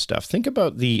about this stuff, think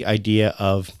about the idea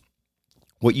of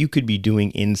what you could be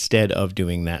doing instead of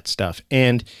doing that stuff.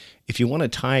 And if you want to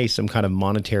tie some kind of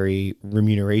monetary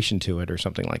remuneration to it or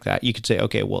something like that, you could say,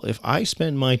 okay, well, if I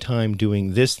spend my time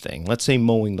doing this thing, let's say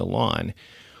mowing the lawn,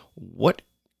 what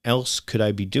else could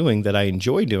I be doing that I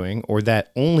enjoy doing or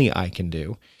that only I can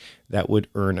do that would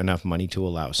earn enough money to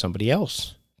allow somebody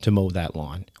else to mow that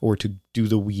lawn or to do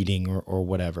the weeding or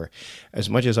whatever. As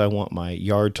much as I want my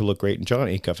yard to look great, and John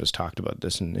Acuff has talked about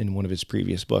this in one of his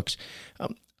previous books,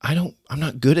 I'm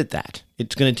not good at that.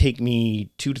 It's going to take me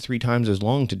 2 to 3 times as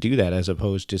long to do that as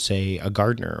opposed to, say, a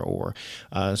gardener or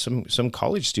some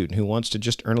college student who wants to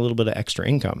just earn a little bit of extra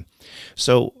income.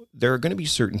 So there are going to be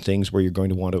certain things where you're going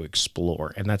to want to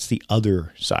explore, and that's the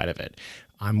other side of it.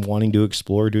 I'm wanting to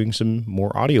explore doing some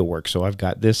more audio work. So I've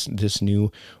got this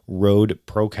new Rode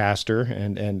Procaster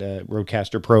and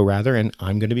Rodecaster Pro rather, and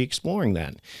I'm going to be exploring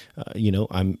that.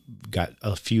 I'm got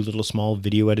a few little small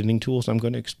video editing tools. I'm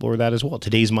going to explore that as well.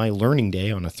 Today's my learning day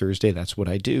on a Thursday. That's what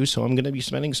I do. So I'm going to be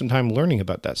spending some time learning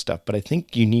about that stuff. But I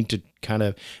think you need to kind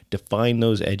of define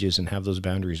those edges and have those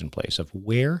boundaries in place of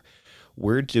where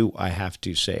do I have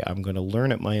to say I'm going to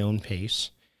learn at my own pace,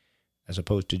 as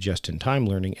opposed to just-in-time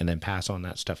learning and then pass on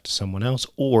that stuff to someone else?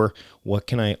 Or what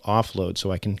can I offload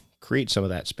so I can create some of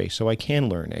that space so I can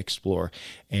learn, explore,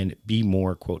 and be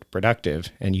more, quote, productive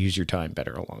and use your time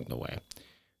better along the way?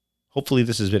 Hopefully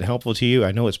this has been helpful to you.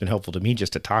 I know it's been helpful to me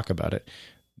just to talk about it.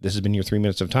 This has been your 3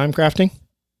 minutes of time crafting.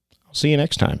 I'll see you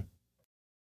next time.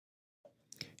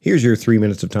 Here's your 3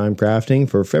 minutes of time crafting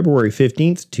for February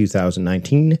 15th,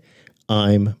 2019.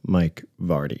 I'm Mike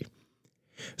Vardy.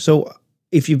 So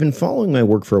if you've been following my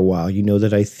work for a while, you know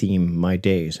that I theme my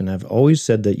days, and I've always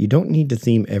said that you don't need to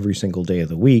theme every single day of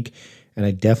the week, and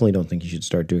I definitely don't think you should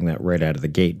start doing that right out of the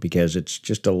gate because it's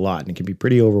just a lot, and it can be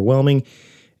pretty overwhelming,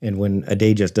 and when a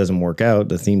day just doesn't work out,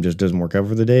 the theme just doesn't work out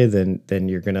for the day, then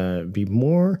you're going to be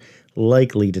more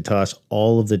likely to toss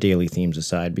all of the daily themes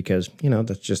aside because,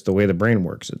 that's just the way the brain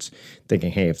works. It's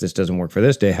thinking, hey, if this doesn't work for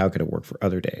this day, how could it work for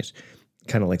other days?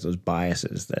 Kind of like those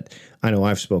biases that I know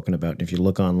I've spoken about. And if you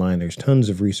look online, there's tons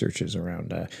of researches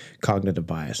around cognitive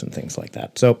bias and things like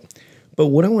that. So, but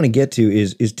what I want to get to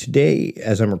is today,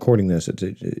 as I'm recording this,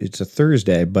 it's a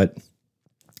Thursday, but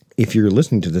if you're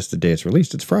listening to this the day it's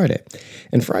released, it's Friday.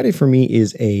 And Friday for me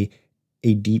is a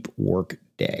deep work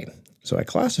day. So I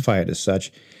classify it as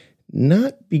such,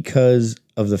 not because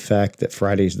of the fact that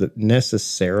Friday is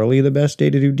necessarily the best day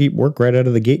to do deep work right out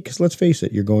of the gate, because let's face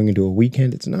it, you're going into a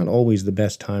weekend. It's not always the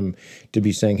best time to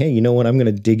be saying, hey, you know what, I'm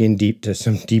going to dig in deep to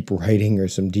some deep writing or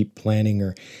some deep planning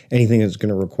or anything that's going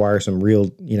to require some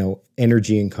real,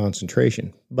 energy and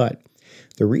concentration. But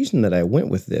the reason that I went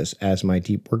with this as my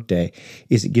deep work day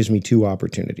is it gives me 2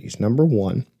 opportunities. Number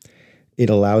one, it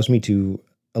allows me to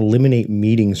eliminate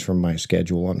meetings from my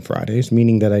schedule on Fridays,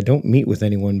 meaning that I don't meet with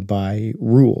anyone by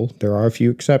rule. There are a few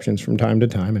exceptions from time to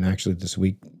time, and actually this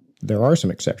week there are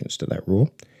some exceptions to that rule.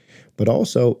 But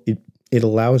also it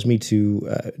allows me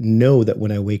to know that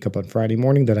when I wake up on Friday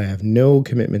morning that I have no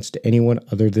commitments to anyone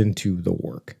other than to the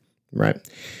work, right?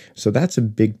 So that's a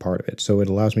big part of it. So it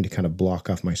allows me to kind of block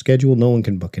off my schedule. No one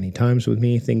can book any times with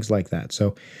me, things like that.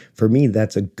 So for me,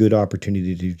 that's a good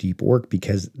opportunity to do deep work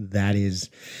because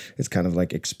it's kind of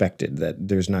like expected that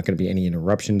there's not going to be any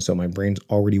interruption. So my brain's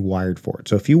already wired for it.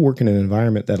 So if you work in an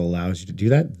environment that allows you to do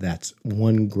that, that's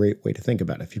one great way to think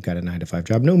about it. If you've got a 9-to-5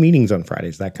 job, no meetings on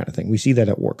Fridays, that kind of thing. We see that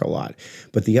at work a lot.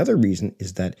 But the other reason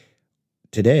is that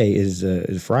today is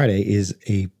Friday is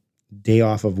a day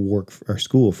off of work or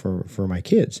school for my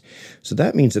kids. So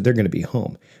that means that they're going to be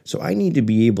home. So I need to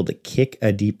be able to kick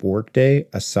a deep work day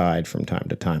aside from time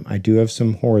to time. I do have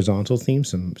some horizontal themes,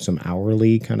 some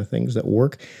hourly kind of things that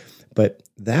work. But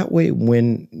that way,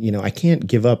 when, I can't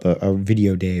give up a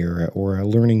video day or a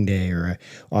learning day or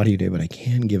a audio day, but I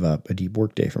can give up a deep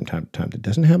work day from time to time. That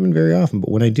doesn't happen very often.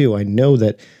 But when I do, I know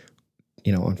that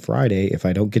on Friday, if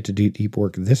I don't get to do deep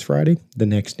work this Friday, the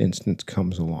next instance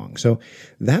comes along. So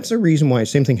that's a reason why.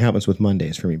 Same thing happens with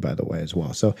Mondays for me, by the way, as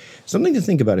well. So something to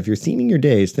think about. If you're theming your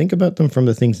days, think about them from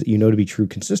the things that you know to be true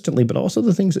consistently, but also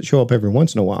the things that show up every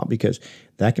once in a while, because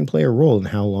that can play a role in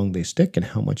how long they stick and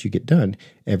how much you get done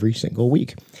every single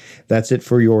week. That's it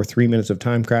for your 3 minutes of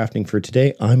time crafting for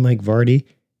today. I'm Mike Vardy.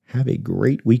 Have a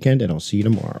great weekend, and I'll see you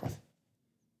tomorrow.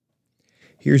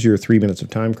 Here's your 3 minutes of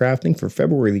time crafting for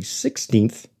February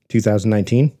 16th,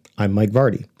 2019. I'm Mike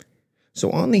Vardy.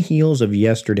 So on the heels of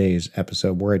yesterday's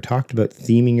episode where I talked about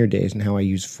theming your days and how I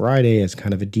use Friday as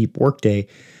kind of a deep work day,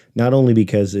 not only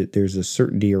because there's a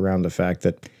certainty around the fact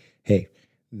that, hey,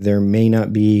 There may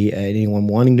not be anyone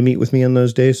wanting to meet with me on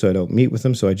those days, so I don't meet with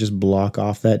them. So I just block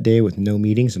off that day with no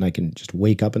meetings, and I can just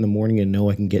wake up in the morning and know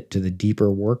I can get to the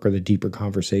deeper work or the deeper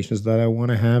conversations that I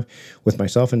want to have with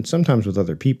myself and sometimes with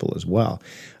other people as well,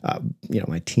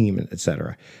 my team,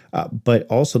 etc. But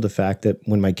also the fact that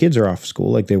when my kids are off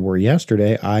school, like they were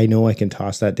yesterday, I know I can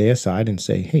toss that day aside and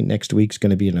say, hey, next week's going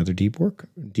to be another deep work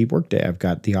day. I've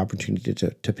got the opportunity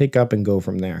to pick up and go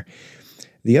from there.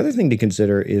 The other thing to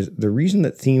consider is the reason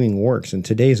that theming works, and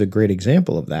today is a great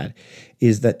example of that,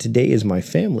 is that today is my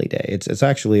family day. It's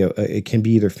actually, it can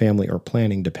be either family or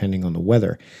planning depending on the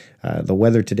weather. The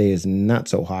weather today is not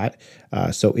so hot,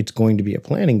 so it's going to be a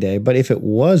planning day. But if it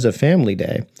was a family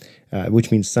day, which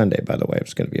means Sunday, by the way,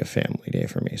 it's going to be a family day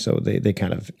for me. So they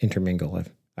kind of intermingle.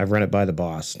 I've run it by the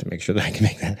boss to make sure that I can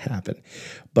make that happen.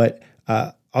 But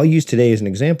I'll use today as an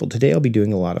example. Today I'll be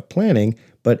doing a lot of planning,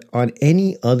 but on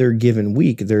any other given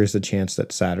week, there is a chance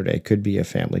that Saturday could be a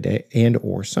family day and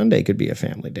or Sunday could be a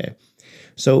family day.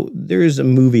 So there's a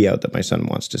movie out that my son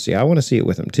wants to see. I want to see it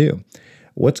with him too.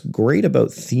 What's great about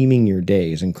theming your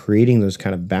days and creating those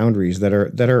kind of boundaries that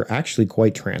are actually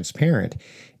quite transparent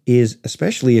is,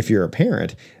 especially if you're a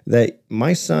parent, that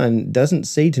my son doesn't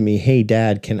say to me, "Hey,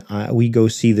 Dad, we go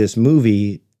see this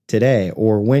movie today?"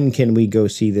 or "When can we go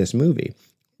see this movie?"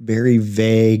 Very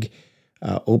vague,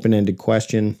 open-ended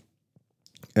question.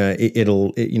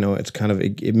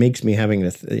 It makes me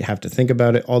have to think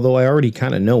about it. Although I already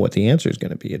kind of know what the answer is going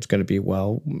to be. It's going to be,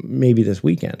 well, maybe this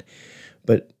weekend.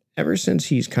 But ever since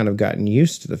he's kind of gotten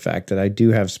used to the fact that I do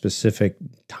have specific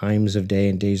times of day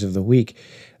and days of the week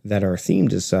that are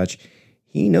themed as such,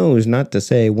 he knows not to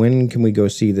say, when can we go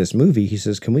see this movie? He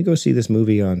says, can we go see this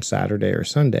movie on Saturday or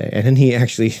Sunday? And then he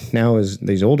actually, now as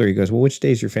he's older, he goes, well, which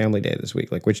day is your family day this week?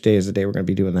 Like, which day is the day we're going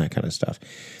to be doing that kind of stuff?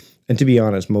 And to be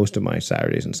honest, most of my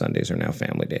Saturdays and Sundays are now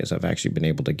family days. I've actually been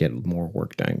able to get more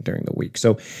work done during the week.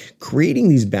 So creating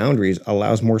these boundaries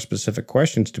allows more specific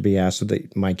questions to be asked so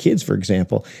that my kids, for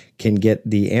example, can get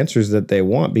the answers that they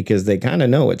want because they kind of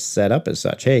know it's set up as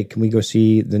such. Hey, can we go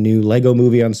see the new Lego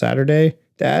movie on Saturday,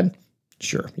 Dad?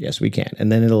 Sure. Yes, we can.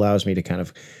 And then it allows me to kind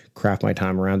of craft my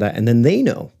time around that. And then they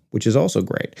know, which is also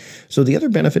great. So the other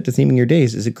benefit to theming your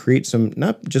days is it creates some,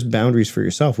 not just boundaries for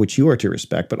yourself, which you are to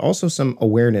respect, but also some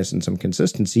awareness and some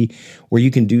consistency where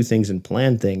you can do things and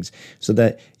plan things so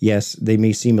that, yes, they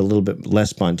may seem a little bit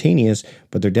less spontaneous,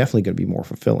 but they're definitely going to be more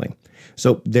fulfilling.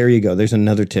 So there you go. There's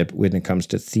another tip when it comes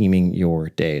to theming your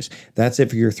days. That's it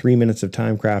for your 3 minutes of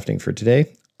time crafting for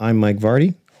today. I'm Mike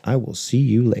Vardy. I will see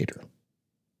you later.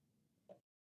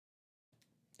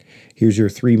 Here's your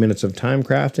 3 minutes of time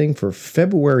crafting for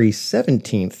February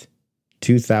 17th,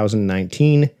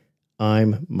 2019.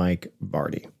 I'm Mike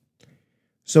Vardy.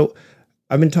 So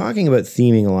I've been talking about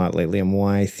theming a lot lately and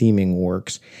why theming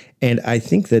works. And I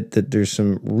think that there's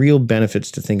some real benefits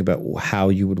to think about how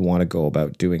you would want to go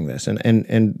about doing this.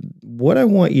 And what I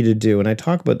want you to do, and I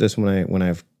talk about this when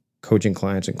I've coaching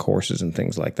clients and courses and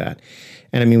things like that.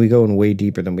 And I mean, we go in way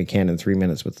deeper than we can in 3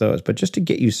 minutes with those. But just to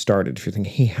get you started, if you're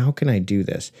thinking, hey, how can I do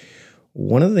this?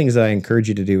 One of the things that I encourage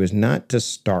you to do is not to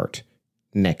start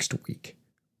next week.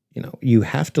 You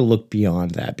have to look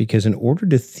beyond that because in order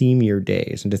to theme your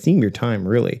days and to theme your time,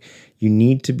 really, you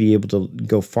need to be able to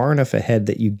go far enough ahead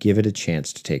that you give it a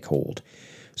chance to take hold.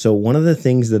 So one of the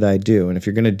things that I do, and if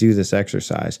you're going to do this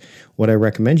exercise, what I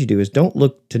recommend you do is don't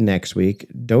look to next week.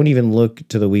 Don't even look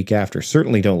to the week after.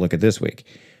 Certainly don't look at this week.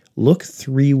 Look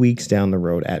 3 weeks down the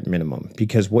road at minimum,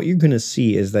 because what you're going to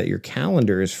see is that your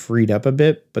calendar is freed up a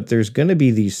bit, but there's going to be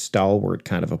these stalwart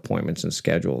kind of appointments and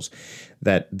schedules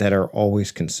that are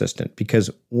always consistent.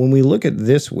 Because when we look at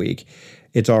this week,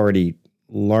 it's already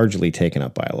largely taken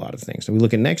up by a lot of things. And we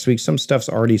look at next week, some stuff's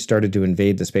already started to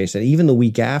invade the space. And even the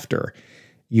week after,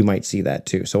 you might see that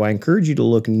too. So I encourage you to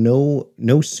look no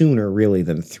sooner really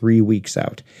than 3 weeks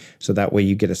out. So that way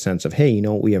you get a sense of, hey,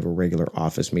 we have a regular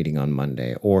office meeting on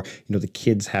Monday, or, the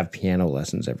kids have piano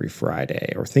lessons every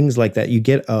Friday, or things like that. You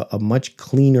get a much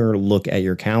cleaner look at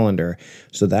your calendar.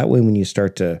 So that way when you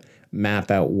start to map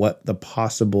out what the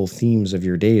possible themes of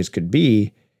your days could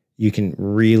be, you can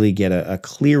really get a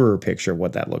clearer picture of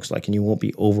what that looks like. And you won't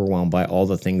be overwhelmed by all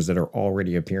the things that are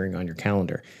already appearing on your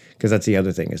calendar. Because that's the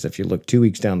other thing is if you look 2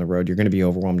 weeks down the road, you're going to be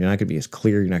overwhelmed. You're not going to be as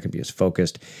clear. You're not going to be as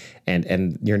focused.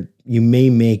 And you may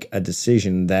make a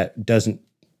decision that doesn't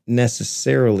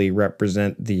necessarily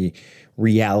represent the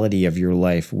reality of your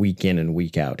life week in and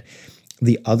week out.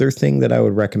 The other thing that I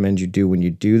would recommend you do when you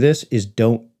do this is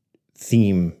don't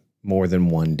theme more than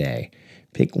one day.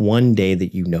 Pick one day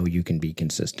that you can be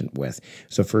consistent with.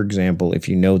 So for example, if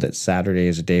you know that Saturday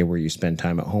is a day where you spend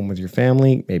time at home with your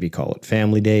family, maybe call it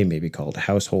family day, maybe call it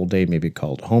household day, maybe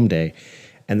call it home day.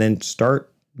 and then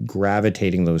start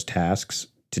gravitating those tasks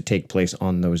to take place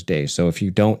on those days. So if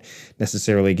you don't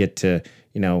necessarily get to,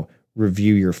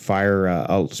 review your fire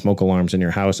smoke alarms in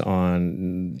your house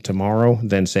on tomorrow,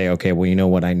 then say, okay, well, you know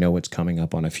what? I know it's coming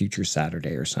up on a future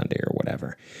Saturday or Sunday or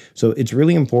whatever. So it's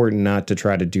really important not to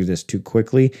try to do this too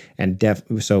quickly, and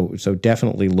so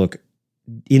definitely look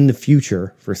in the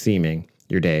future for theming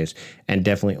your days, and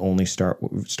definitely only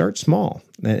start small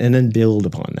and then build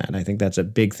upon that. I think that's a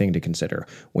big thing to consider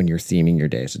when you're theming your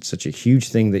days. It's such a huge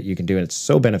thing that you can do, and it's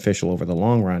so beneficial over the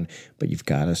long run, but you've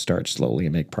got to start slowly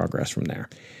and make progress from there.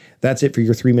 That's it for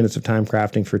your 3 minutes of time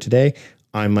crafting for today.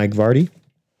 I'm Mike Vardy.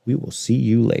 We will see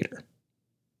you later.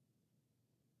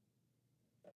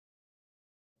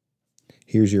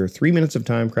 Here's your 3 minutes of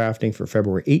time crafting for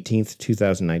February 18th,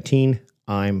 2019.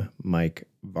 I'm Mike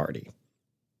Vardy.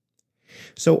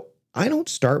 So I don't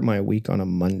start my week on a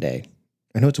Monday.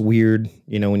 I know it's weird,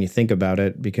 when you think about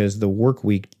it, because the work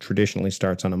week traditionally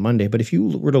starts on a Monday. But if you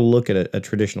were to look at a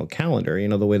traditional calendar,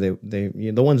 the way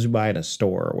the ones you buy at a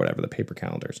store or whatever, the paper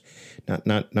calendars,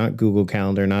 not Google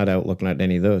Calendar, not Outlook, not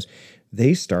any of those,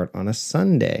 they start on a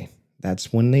Sunday.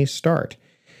 That's when they start.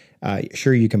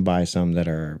 Sure, you can buy some that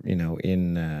are,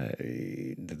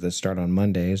 that start on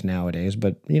Mondays nowadays,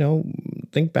 but,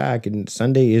 think back, and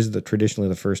Sunday is traditionally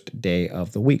the first day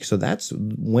of the week. So that's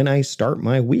when I start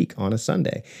my week, on a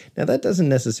Sunday. Now, that doesn't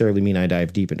necessarily mean I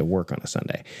dive deep into work on a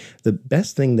Sunday. The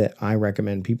best thing that I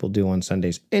recommend people do on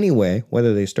Sundays anyway,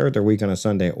 whether they start their week on a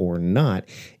Sunday or not,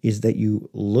 is that you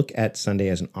look at Sunday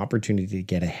as an opportunity to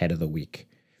get ahead of the week.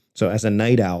 So as a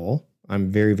night owl, I'm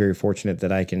very, very fortunate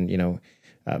that I can,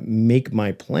 make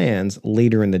my plans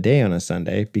later in the day on a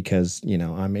Sunday, because,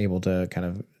 I'm able to kind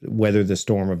of weather the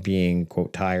storm of being,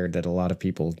 quote, tired that a lot of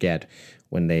people get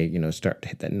when they, start to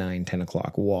hit that 9-10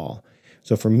 o'clock wall.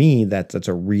 So for me, that's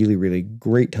a really, really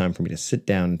great time for me to sit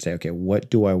down and say, okay, what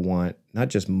do I want, not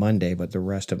just Monday, but the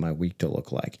rest of my week to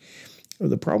look like?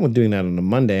 The problem with doing that on a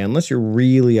Monday, unless you're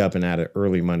really up and at it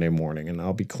early Monday morning, and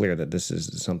I'll be clear that this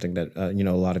is something that, a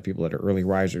lot of people that are early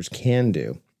risers can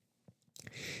do,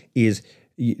 is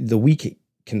the week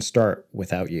can start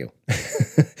without you.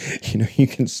 You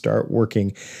can start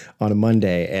working on a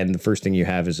Monday, and the first thing you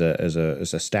have is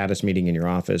a status meeting in your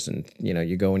office, and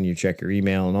you go and you check your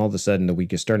email, and all of a sudden the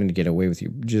week is starting to get away with you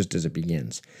just as it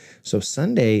begins. So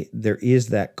Sunday, there is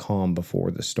that calm before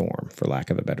the storm, for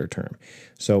lack of a better term.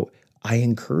 So I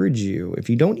encourage you, if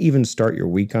you don't even start your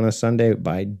week on a Sunday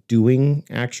by doing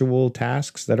actual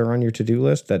tasks that are on your to-do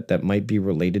list that might be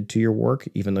related to your work,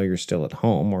 even though you're still at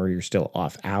home or you're still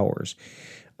off hours,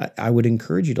 I would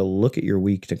encourage you to look at your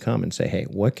week to come and say, hey,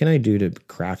 what can I do to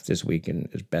craft this week in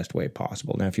the best way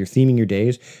possible? Now, if you're theming your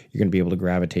days, you're going to be able to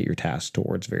gravitate your tasks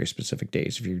towards very specific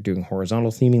days. If you're doing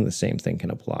horizontal theming, the same thing can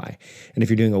apply. And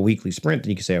if you're doing a weekly sprint, then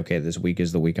you can say, okay, this week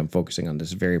is the week I'm focusing on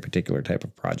this very particular type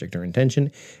of project or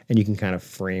intention, and you can kind of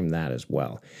frame that as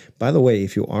well. By the way,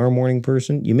 if you are a morning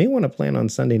person, you may want to plan on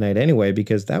Sunday night anyway,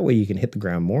 because that way you can hit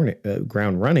the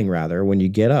ground running when you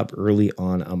get up early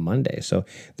on a Monday. So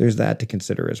there's that to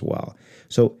consider as well.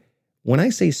 So when I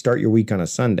say start your week on a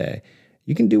Sunday,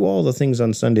 you can do all the things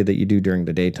on Sunday that you do during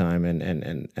the daytime,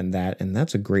 and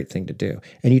that's a great thing to do.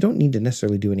 And you don't need to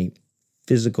necessarily do any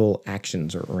physical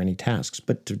actions or any tasks,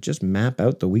 but to just map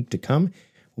out the week to come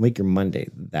will make your Monday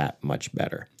that much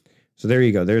better. So there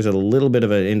you go. There's a little bit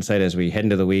of an insight as we head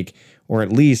into the week, or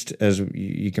at least as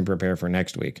you can prepare for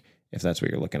next week, if that's what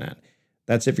you're looking at.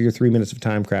 That's it for your 3 minutes of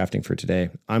time crafting for today.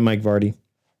 I'm Mike Vardy.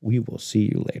 We will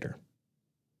see you later.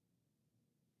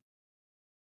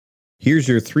 Here's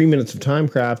your 3 minutes of time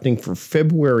crafting for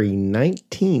February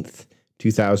 19th,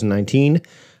 2019.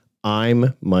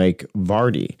 I'm Mike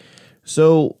Vardy.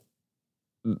 So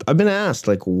I've been asked,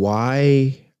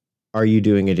 why are you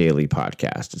doing a daily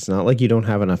podcast? It's not like you don't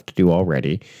have enough to do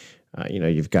already.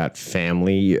 You've got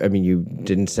family. I mean, you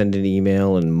didn't send an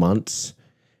email in months.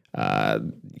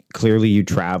 Clearly you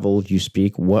traveled, you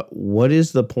speak. What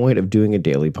is the point of doing a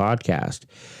daily podcast?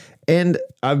 And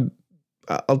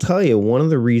I'll tell you, one of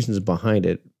the reasons behind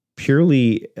it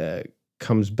purely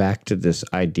comes back to this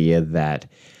idea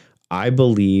that I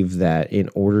believe that in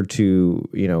order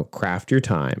to, craft your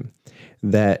time,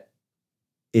 that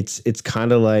it's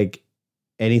kind of like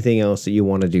anything else that you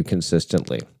want to do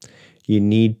consistently. You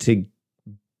need to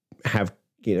have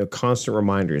constant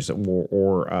reminders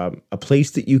or a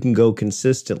place that you can go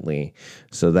consistently,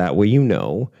 so that way you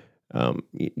don't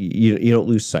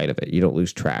lose sight of it. You don't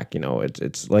lose track.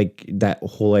 It's like that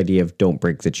whole idea of don't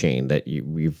break the chain that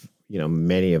we've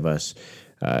many of us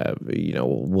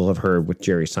we'll have heard with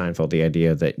Jerry Seinfeld the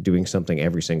idea that doing something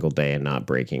every single day and not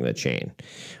breaking the chain.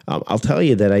 I'll tell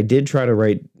you that I did try to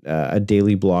write a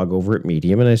daily blog over at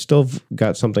Medium, and I still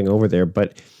got something over there,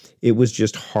 but it was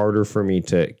just harder for me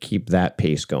to keep that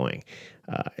pace going.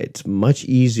 It's much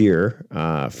easier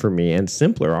for me and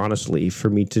simpler, honestly, for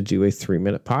me to do a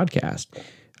 3-minute podcast.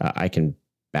 I can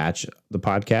batch the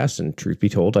podcast, and truth be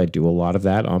told, I do a lot of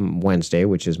that on Wednesday,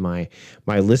 which is my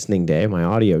listening day, my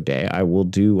audio day. I will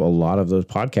do a lot of those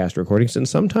podcast recordings, and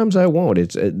sometimes I won't.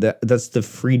 It's that's the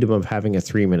freedom of having a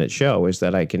 3-minute show, is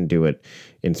that I can do it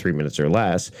in 3 minutes or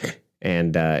less,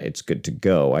 and it's good to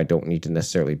go. I don't need to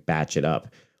necessarily batch it up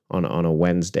on a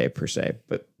Wednesday per se.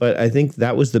 But I think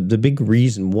that was the big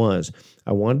reason was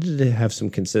I wanted to have some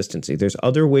consistency. There's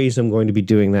other ways I'm going to be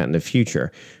doing that in the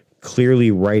future.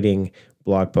 Clearly, writing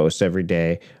blog posts every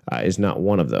day is not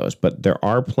one of those, but there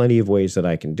are plenty of ways that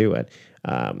I can do it.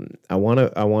 I want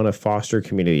to foster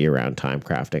community around time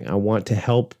crafting. I want to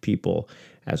help people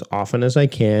as often as I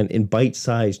can in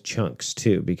bite-sized chunks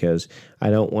too, because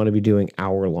I don't want to be doing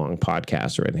hour-long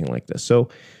podcasts or anything like this. So,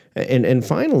 and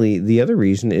finally, the other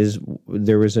reason is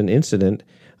there was an incident.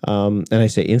 And I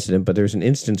say incident, but there's an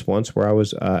instance once where I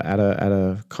was at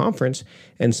a conference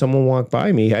and someone walked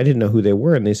by me. I didn't know who they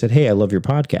were, and they said, "Hey, I love your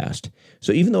podcast."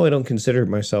 So even though I don't consider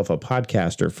myself a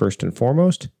podcaster first and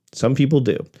foremost, some people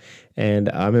do, and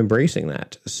I'm embracing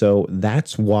that. So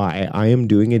that's why I am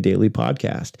doing a daily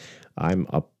podcast. I'm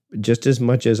up just as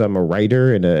much as I'm a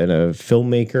writer and a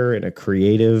filmmaker and a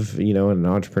creative, and an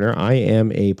entrepreneur. I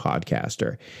am a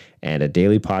podcaster, and a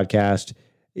daily podcast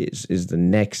is the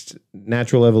next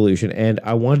natural evolution, and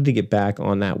I wanted to get back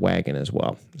on that wagon as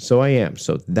well. So I am.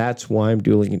 So that's why I'm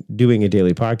doing a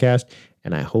daily podcast,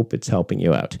 and I hope it's helping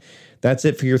you out. That's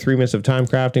it for your 3 minutes of time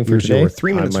crafting for today. Your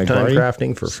 3 minutes of time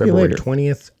crafting for February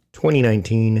 20th,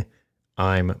 2019.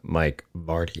 I'm Mike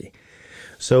Vardy.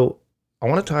 So I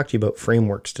want to talk to you about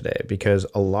frameworks today, because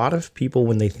a lot of people,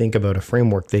 when they think about a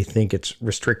framework, they think it's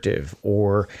restrictive,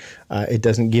 or it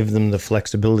doesn't give them the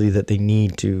flexibility that they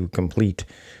need to complete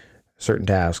certain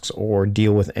tasks or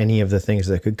deal with any of the things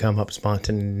that could come up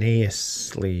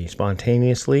spontaneously throughout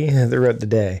the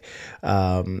day.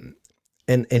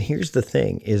 And here's the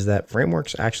thing, is that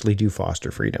frameworks actually do foster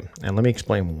freedom. And let me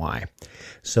explain why.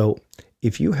 So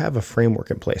if you have a framework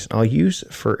in place, I'll use,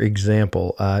 for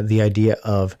example, the idea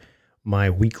of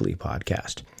my weekly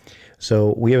podcast.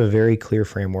 So we have a very clear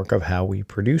framework of how we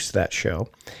produce that show.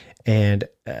 And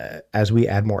as we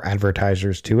add more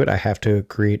advertisers to it, I have to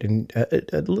create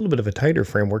a little bit of a tighter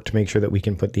framework to make sure that we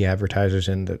can put the advertisers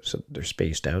in, so they're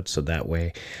spaced out. So that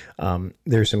way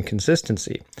there's some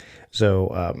consistency.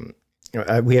 So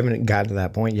we haven't gotten to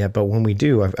that point yet, but when we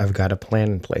do, I've got a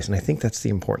plan in place. And I think that's the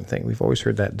important thing. We've always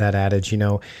heard that adage,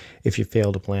 if you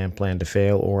fail to plan to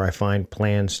fail, or I find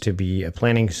plans to be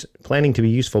planning to be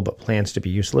useful, but plans to be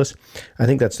useless. I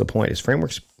think that's the point, is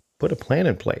frameworks put a plan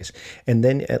in place, and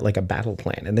then like a battle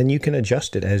plan, and then you can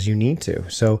adjust it as you need to.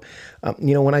 So,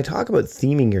 when I talk about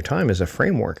theming your time as a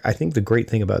framework, I think the great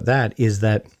thing about that is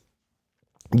that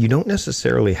you don't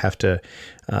necessarily have to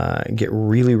get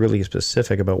really, really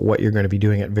specific about what you're going to be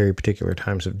doing at very particular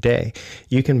times of day.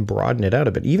 You can broaden it out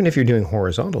a bit. Even if you're doing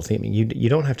horizontal theming, you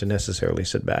don't have to necessarily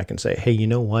sit back and say, hey, you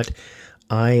know what?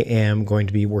 I am going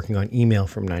to be working on email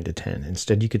from 9 to 10.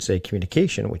 Instead, you could say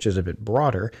communication, which is a bit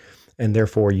broader. And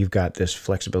therefore, you've got this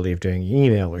flexibility of doing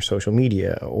email or social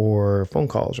media or phone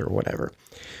calls or whatever.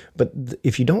 But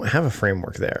if you don't have a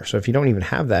framework there, so if you don't even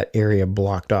have that area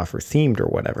blocked off or themed or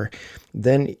whatever,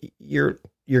 then you're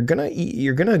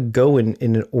gonna go in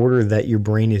an order that your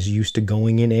brain is used to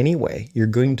going in anyway. You're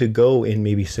going to go in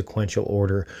maybe sequential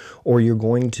order, or you're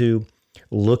going to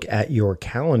look at your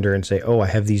calendar and say, oh, I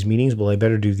have these meetings. Well, I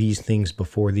better do these things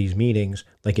before these meetings,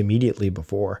 like immediately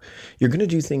before. You're going to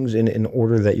do things in an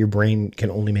order that your brain can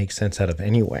only make sense out of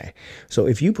anyway. So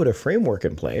if you put a framework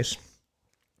in place,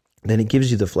 then it gives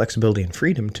you the flexibility and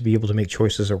freedom to be able to make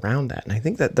choices around that. And I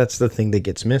think that that's the thing that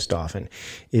gets missed often,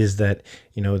 is that,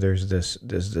 there's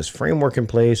this framework in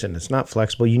place and it's not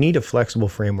flexible. You need a flexible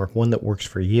framework, one that works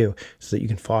for you, so that you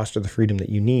can foster the freedom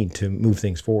that you need to move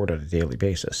things forward on a daily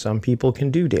basis. Some people can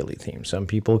do daily themes. Some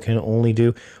people can only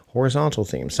do horizontal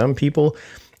themes. Some people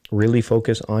really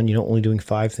focus on, only doing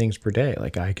 5 things per day.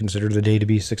 Like, I consider the day to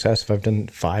be a success if I've done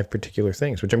 5 particular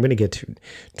things, which I'm going to get to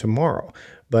tomorrow.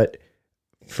 But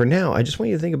for now, I just want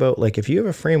you to think about, like, if you have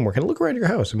a framework, and look around your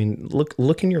house. I mean,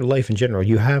 look in your life in general.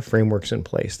 You have frameworks in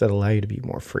place that allow you to be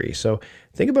more free. So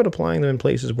think about applying them in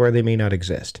places where they may not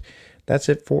exist. That's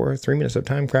it for 3 minutes of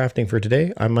time crafting for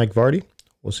today. I'm Mike Vardy.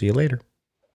 We'll see you later.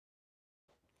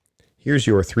 Here's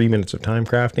your 3 minutes of time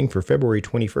crafting for February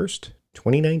 21st,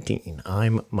 2019.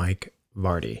 I'm Mike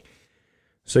Vardy.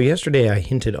 So yesterday I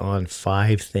hinted on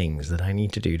 5 things that I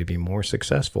need to do to be more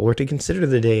successful or to consider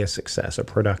the day a success, a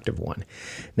productive one.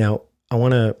 Now, I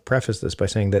want to preface this by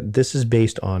saying that this is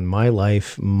based on my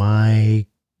life, my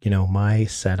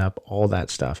setup, all that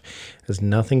stuff. It has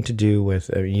nothing to do with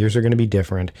yours are going to be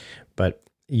different, but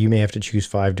you may have to choose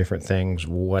 5 different things,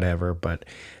 whatever. But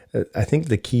I think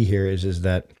the key here is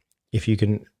that if you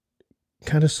can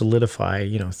kind of solidify,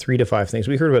 3 to 5 things.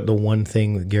 We heard about the one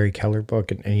thing, the Gary Keller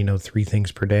book, and 3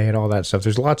 things per day and all that stuff.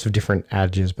 There's lots of different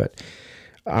adages, but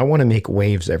I want to make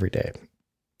waves every day.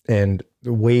 And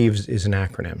the waves is an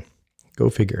acronym.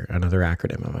 Go figure, another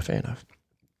acronym I'm a fan of.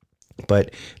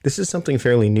 But this is something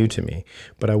fairly new to me,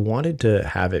 but I wanted to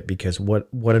have it because what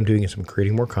I'm doing is I'm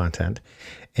creating more content,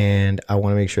 and I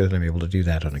want to make sure that I'm able to do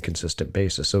that on a consistent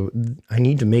basis. So I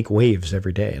need to make waves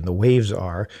every day, and the waves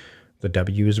are: the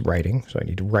W is writing, so I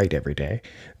need to write every day.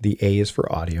 The A is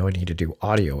for audio. I need to do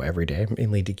audio every day,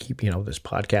 mainly to keep, this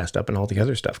podcast up and all the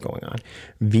other stuff going on.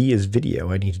 V is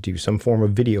video. I need to do some form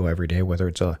of video every day, whether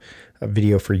it's a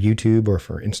video for YouTube or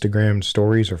for Instagram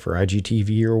stories or for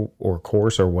IGTV or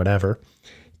course or whatever.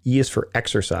 E is for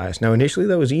exercise. Now, initially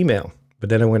that was email. But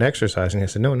then I went exercising. I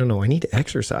said, no, I need to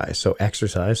exercise. So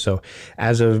exercise. So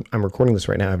as of I'm recording this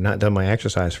right now, I've not done my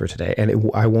exercise for today.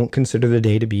 And I won't consider the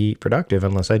day to be productive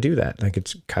unless I do that. Like,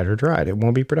 it's cut or dried. It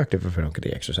won't be productive if I don't get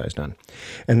the exercise done.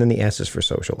 And then the S is for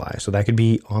socialize. So that could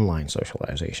be online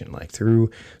socialization, like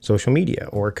through social media,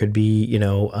 or it could be,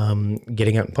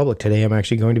 getting out in public. Today, I'm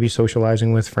actually going to be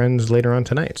socializing with friends later on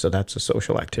tonight. So that's a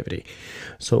social activity.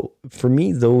 So for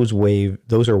me, those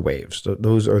are waves.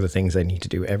 Those are the things I need to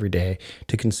do every day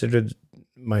to consider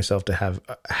myself to have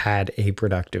had a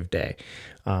productive day,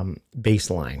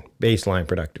 baseline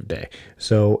productive day.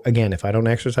 So again, if I don't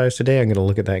exercise today, I'm going to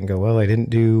look at that and go, well, I didn't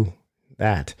do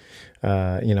that.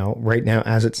 Right now,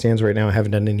 as it stands right now, I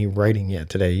haven't done any writing yet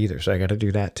today either. So I got to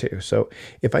do that too. So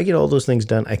if I get all those things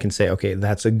done, I can say, okay,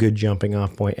 that's a good jumping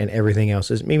off point, and everything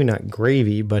else is maybe not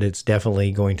gravy, but it's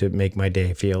definitely going to make my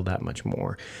day feel that much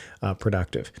more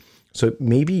productive. So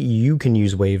maybe you can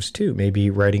use waves too. Maybe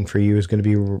writing for you is going to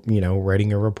be,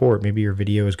 writing a report. Maybe your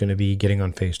video is going to be getting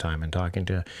on FaceTime and talking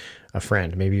to a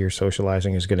friend. Maybe your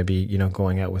socializing is going to be,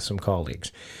 going out with some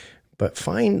colleagues. But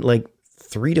find like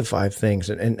 3 to 5 things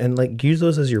and like use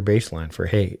those as your baseline for,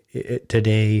 hey,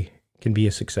 today can be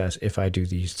a success if I do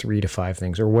these 3 to 5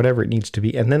 things or whatever it needs to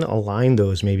be. And then align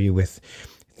those maybe with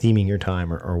theming your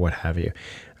time or what have you.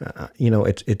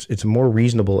 It's a more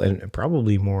reasonable and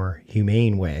probably more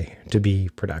humane way to be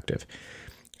productive.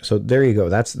 So there you go.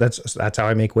 That's how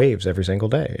I make waves every single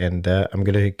day. And I'm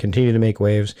going to continue to make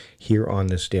waves here on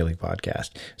this daily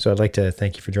podcast. So I'd like to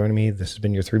thank you for joining me. This has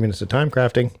been your 3 minutes of time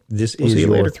crafting. This is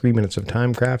your 3 minutes of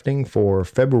time crafting for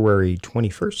February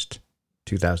 21st,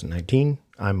 2019.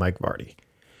 I'm Mike Vardy.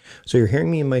 So you're hearing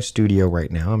me in my studio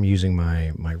right now. I'm using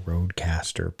my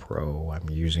Rodecaster Pro. I'm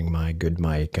using my good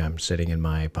mic. I'm sitting in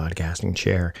my podcasting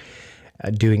chair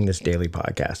doing this daily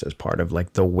podcast as part of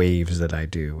like the waves that I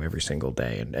do every single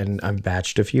day. And I've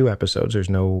batched a few episodes. There's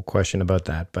no question about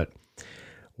that. But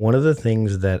one of the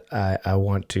things that I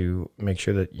want to make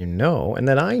sure that you know, and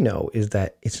that I know, is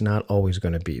that it's not always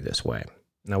going to be this way.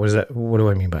 Now, what do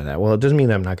I mean by that? Well, it doesn't mean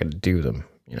that I'm not going to do them.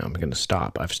 I'm going to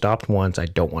stop. I've stopped once. I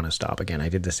don't want to stop again. I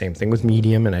did the same thing with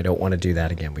Medium, and I don't want to do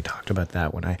that again. We talked about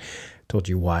that when I told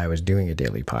you why I was doing a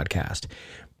daily podcast.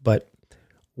 But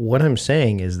what I'm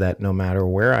saying is that no matter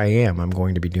where I am, I'm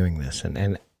going to be doing this.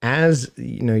 And as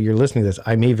you're listening to this,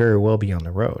 I may very well be on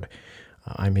the road.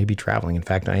 I may be traveling. In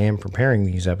fact, I am preparing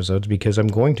these episodes because I'm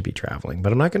going to be traveling,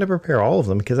 but I'm not going to prepare all of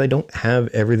them because I don't have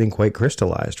everything quite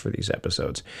crystallized for these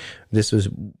episodes. This was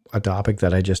a topic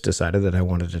that I just decided that I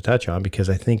wanted to touch on because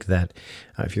I think that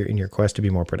if you're in your quest to be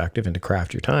more productive and to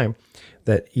craft your time,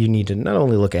 that you need to not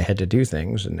only look ahead to do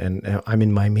things, and I'm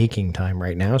in my making time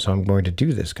right now, so I'm going to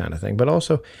do this kind of thing, but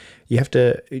also you have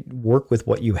to work with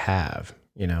what you have,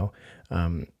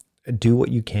 do what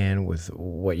you can with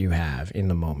what you have in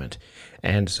the moment.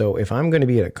 And so if I'm going to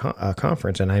be at a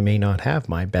conference and I may not have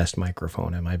my best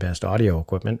microphone and my best audio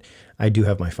equipment, I do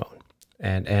have my phone.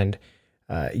 And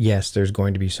yes, there's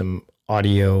going to be some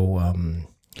audio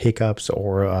hiccups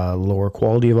or lower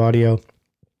quality of audio,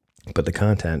 but the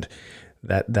content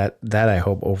that I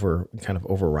hope kind of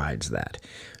overrides that.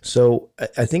 So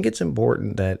I think it's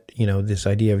important that, this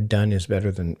idea of done is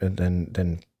better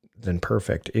than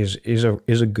perfect is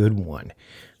a good one.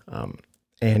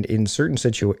 And in certain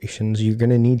situations, you're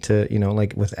going to need to,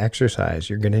 like with exercise,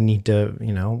 you're going to need to,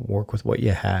 work with what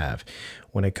you have.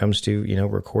 When it comes to,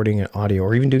 recording an audio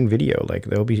or even doing video, like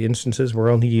there'll be instances where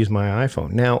I'll need to use my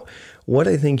iPhone. Now, what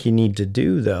I think you need to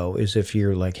do though, is if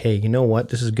you're like, hey, you know what,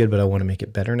 this is good, but I want to make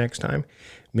it better next time,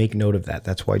 make note of that.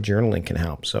 That's why journaling can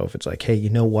help. So if it's like, hey, you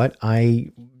know what,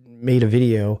 I made a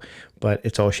video, but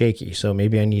it's all shaky. So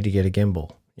maybe I need to get a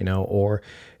gimbal. Or,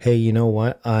 hey, you know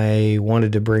what? I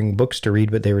wanted to bring books to read,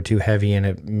 but they were too heavy and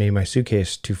it made my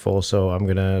suitcase too full. So I'm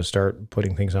going to start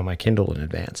putting things on my Kindle in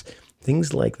advance.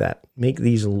 Things like that. Make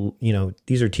these,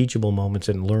 these are teachable moments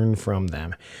and learn from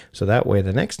them. So that way,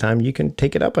 the next time you can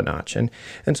take it up a notch. And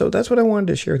so that's what I wanted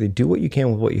to share with you. Do what you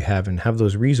can with what you have and have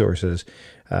those resources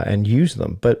and use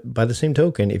them. But by the same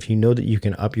token, if you know that you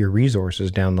can up your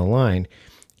resources down the line,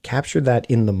 capture that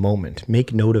in the moment.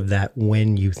 Make note of that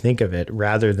when you think of it,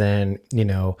 rather than,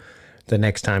 the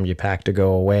next time you pack to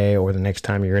go away or the next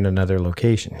time you're in another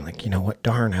location. You're like, you know what,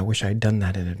 darn, I wish I'd done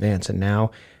that in advance. And now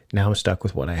I'm stuck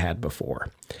with what I had before.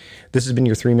 This has been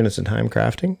your 3 minutes of time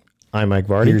crafting. I'm Mike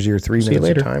Vardy. Here's your 3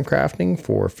 minutes of time crafting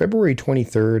for February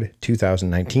 23rd,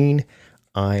 2019.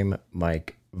 I'm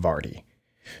Mike Vardy.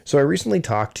 So I recently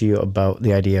talked to you about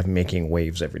the idea of making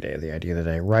waves every day, the idea that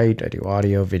I write, I do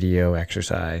audio, video,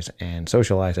 exercise, and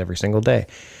socialize every single day.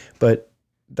 But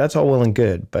that's all well and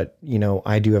good. But,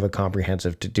 I do have a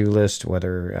comprehensive to-do list,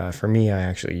 whether for me, I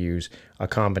actually use a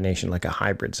combination, like a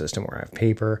hybrid system where I have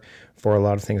paper for a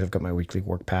lot of things. I've got my weekly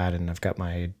work pad and I've got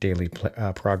my daily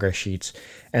progress sheets.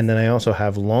 And then I also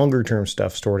have longer term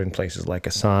stuff stored in places like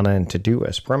Asana and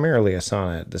Todoist, primarily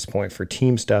Asana at this point for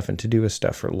team stuff and Todoist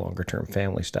stuff for longer term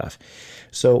family stuff.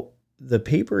 So the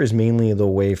paper is mainly the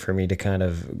way for me to kind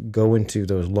of go into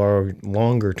those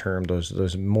longer term,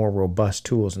 those more robust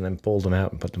tools, and then pull them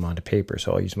out and put them onto paper.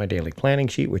 So I'll use my daily planning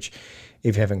sheet, which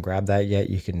if you haven't grabbed that yet,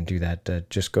 you can do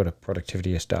that. Just go to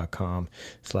productivityist.com/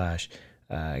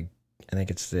 I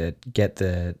think it's get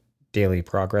the daily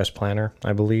progress planner,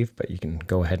 I believe, but you can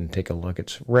go ahead and take a look.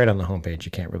 It's right on the homepage.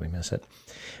 You can't really miss it.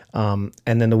 And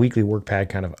then the weekly work pad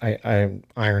kind of I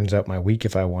irons out my week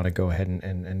if I want to go ahead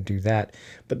and do that.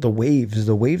 But the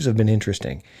waves have been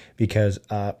interesting because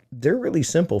they're really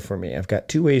simple for me. I've got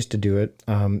two ways to do it.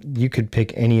 You could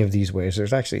pick any of these ways.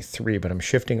 There's actually three, but I'm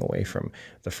shifting away from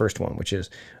the first one, which is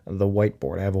the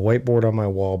whiteboard. I have a whiteboard on my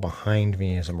wall behind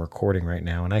me as I'm recording right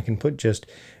now, and I can put just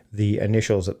the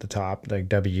initials at the top, like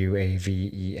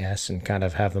WAVES, and kind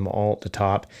of have them all at the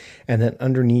top. And then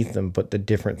underneath them, put the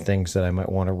different things that I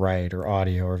might want to write or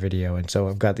audio or video. And so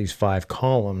I've got these 5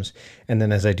 columns. And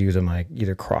then as I do them, I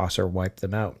either cross or wipe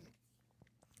them out.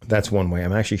 That's one way.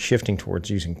 I'm actually shifting towards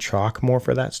using chalk more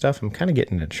for that stuff. I'm kind of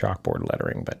getting into chalkboard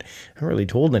lettering, but I haven't really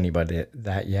told anybody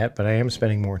that yet, but I am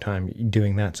spending more time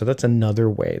doing that. So that's another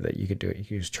way that you could do it. You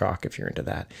could use chalk if you're into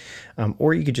that.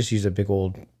 Or you could just use a big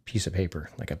old piece of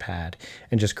paper, like a pad,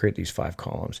 and just create these 5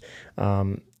 columns.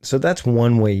 So that's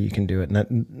one way you can do it.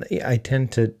 And I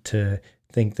tend to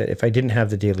think that if I didn't have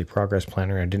the daily progress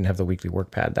planner, I didn't have the weekly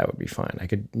work pad, that would be fine. I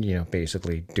could,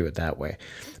 basically do it that way.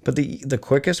 But the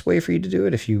quickest way for you to do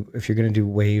it, if you're going to do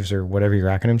waves or whatever your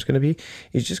acronym's going to be,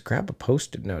 is just grab a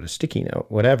Post-it note, a sticky note,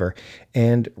 whatever,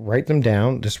 and write them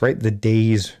down. Just write the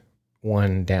day's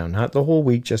one down, not the whole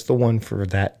week, just the one for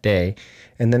that day.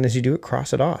 And then as you do it,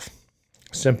 cross it off.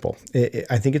 Simple.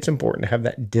 I think it's important to have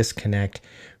that disconnect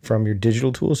from your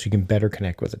digital tools so you can better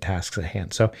connect with the tasks at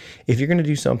hand. So if you're going to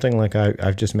do something like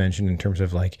I've just mentioned in terms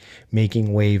of like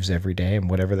making waves every day and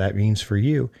whatever that means for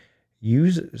you,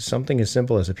 use something as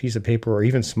simple as a piece of paper or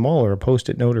even smaller, a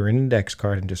Post-it note or an index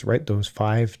card, and just write those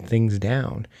 5 things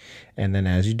down. And then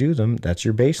as you do them, that's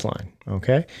your baseline.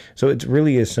 Okay. So it's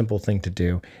really a simple thing to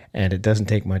do, and it doesn't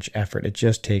take much effort. It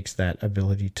just takes that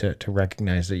ability to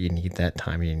recognize that you need that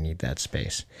time and you need that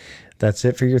space. That's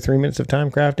it for your 3 minutes of time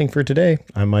crafting for today.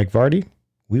 I'm Mike Vardy.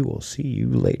 We will see you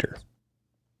later.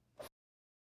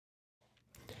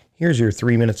 Here's your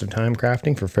 3 minutes of time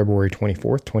crafting for February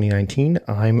 24th, 2019.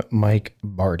 I'm Mike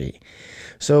Vardy.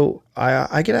 So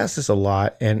I get asked this a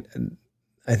lot, and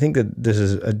I think that this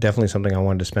is definitely something I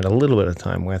wanted to spend a little bit of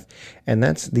time with, and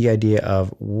that's the idea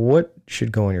of what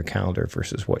should go on your calendar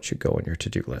versus what should go on your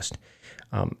to-do list.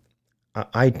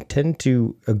 I tend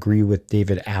to agree with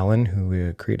David Allen,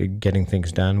 who created Getting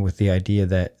Things Done, with the idea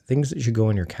that things that should go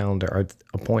on your calendar are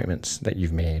appointments that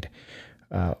you've made,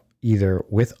 either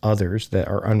with others that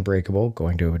are unbreakable,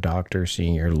 going to a doctor,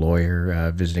 seeing your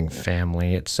lawyer, visiting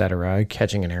family, etc.,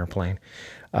 catching an airplane,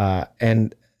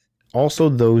 and also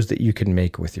those that you can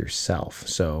make with yourself.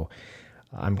 So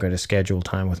I'm going to schedule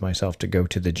time with myself to go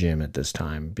to the gym at this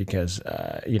time because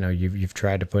you've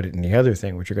tried to put it in the other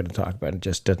thing, which you're going to talk about, and it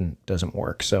just doesn't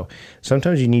work. So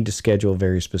sometimes you need to schedule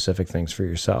very specific things for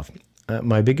yourself.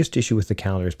 My biggest issue with the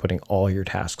calendar is putting all your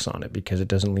tasks on it because it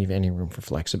doesn't leave any room for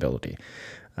flexibility.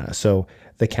 So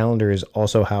the calendar is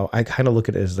also how I kind of look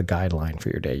at it as the guideline for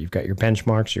your day. You've got your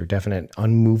benchmarks, your definite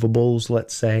unmovables,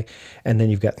 let's say, and then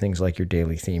you've got things like your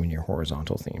daily theme and your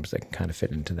horizontal themes that can kind of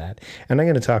fit into that. And I'm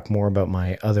going to talk more about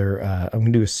my other, I'm going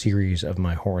to do a series of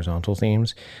my horizontal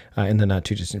themes in the not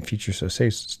too distant future. So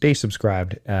stay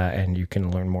subscribed and you can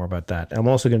learn more about that. I'm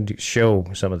also going to show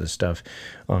some of this stuff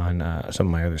on some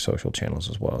of my other social channels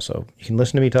as well. So you can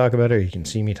listen to me talk about it, or you can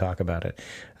see me talk about it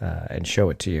and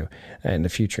show it to you in the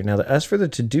future. Now, as for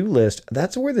the to-do list,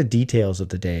 that's where the details of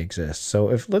the day exist.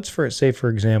 So if let's say, for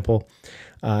example,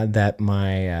 that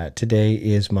my today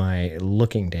is my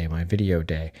looking day, my video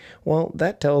day. Well,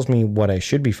 that tells me what I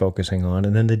should be focusing on,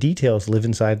 and then the details live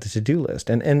inside the to-do list,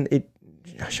 and it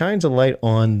shines a light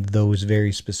on those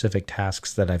very specific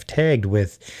tasks that I've tagged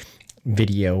with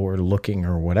video or looking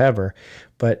or whatever.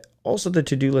 But also the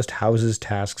to-do list houses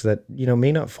tasks that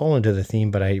may not fall into the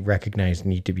theme, but I recognize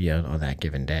need to be on that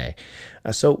given day.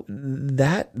 So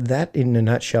that in a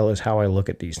nutshell is how I look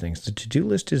at these things. The to-do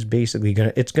list is basically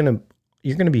you're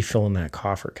going to be filling that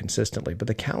coffer consistently, but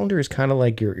the calendar is kind of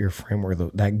like your framework,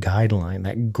 that guideline,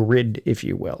 that grid, if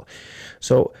you will.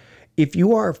 So if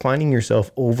you are finding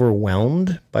yourself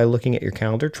overwhelmed by looking at your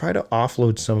calendar, try to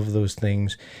offload some of those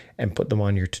things and put them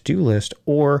on your to-do list,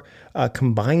 or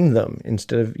combine them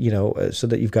instead of, so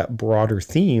that you've got broader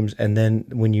themes. And then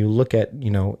when you look at,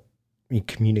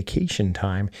 communication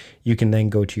time, you can then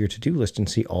go to your to-do list and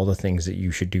see all the things that you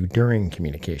should do during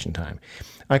communication time.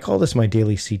 I call this my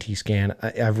daily CT scan.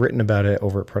 I've written about it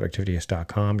over at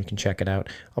productivityist.com. You can check it out.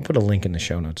 I'll put a link in the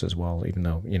show notes as well, even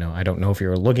though, I don't know if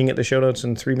you're looking at the show notes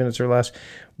in 3 minutes or less,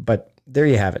 but there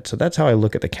you have it. So that's how I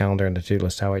look at the calendar and the to-do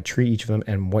list, how I treat each of them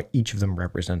and what each of them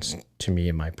represents to me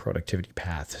in my productivity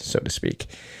path, so to speak.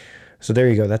 So there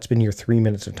you go. That's been your 3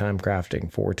 minutes of time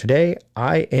crafting for today.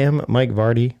 I am Mike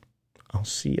Vardy. I'll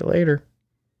see you later.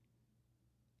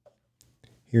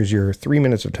 Here's your 3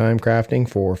 minutes of time crafting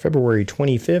for February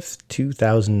 25th,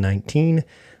 2019.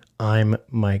 I'm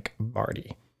Mike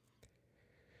Vardy.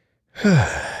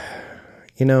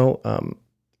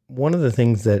 One of the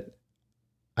things that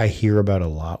I hear about a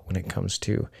lot when it comes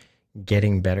to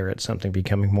getting better at something,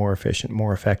 becoming more efficient,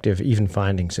 more effective, even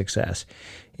finding success,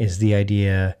 is the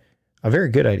idea, a very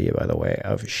good idea, by the way,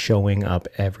 of showing up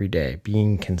every day,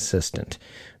 being consistent.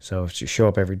 So if you show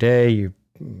up every day, you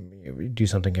do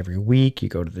something every week, you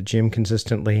go to the gym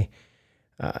consistently,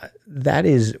 that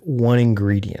is one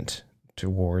ingredient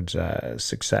towards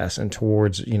success and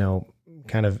towards,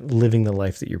 kind of living the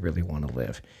life that you really want to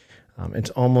live. It's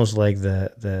almost like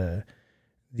the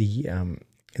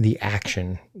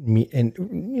action,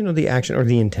 and the action or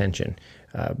the intention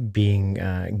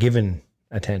being given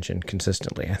attention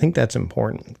consistently. I think that's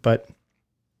important. But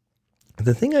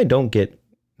the thing I don't get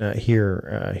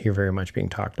hear very much being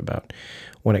talked about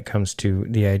when it comes to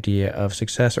the idea of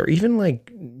success, or even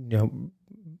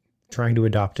trying to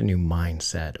adopt a new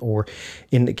mindset, or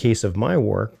in the case of my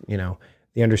work,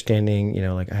 the understanding,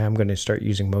 I'm going to start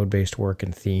using mode-based work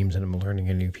and themes, and I'm learning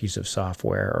a new piece of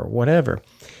software or whatever,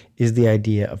 is the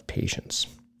idea of patience.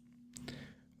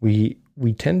 We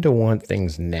tend to want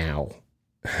things now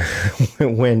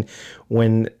when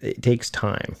it takes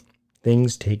time.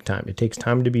 Things take time. It takes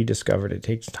time to be discovered. It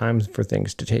takes time for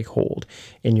things to take hold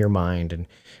in your mind and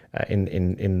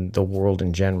in the world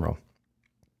in general.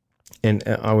 And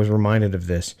I was reminded of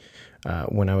this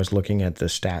when I was looking at the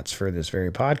stats for this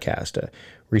very podcast.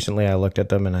 Recently, I looked at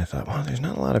them and I thought, wow, there's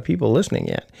not a lot of people listening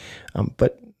yet.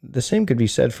 But the same could be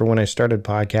said for when I started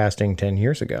podcasting 10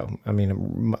 years ago. I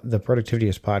mean, the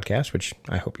Productivityist podcast, which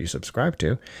I hope you subscribe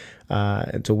to,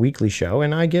 it's a weekly show,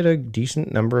 and I get a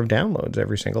decent number of downloads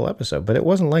every single episode. But it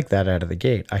wasn't like that out of the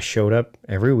gate. I showed up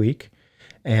every week,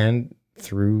 and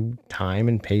through time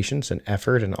and patience and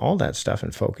effort and all that stuff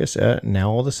and focus, now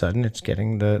all of a sudden it's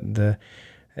getting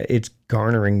it's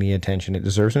garnering the attention it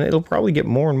deserves, and it'll probably get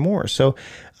more and more. So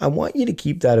I want you to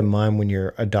keep that in mind when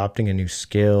you're adopting a new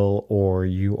skill, or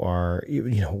you are,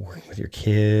 working with your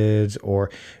kids,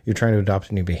 or you're trying to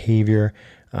adopt a new behavior.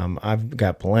 I've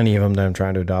got plenty of them that I'm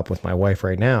trying to adopt with my wife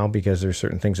right now, because there's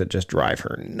certain things that just drive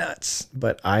her nuts,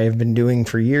 but I have been doing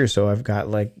for years. So I've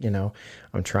got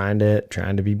I'm trying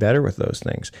to be better with those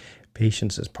things.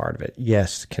 Patience is part of it.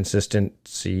 Yes,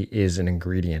 consistency is an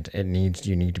ingredient. You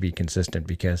need to be consistent,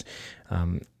 because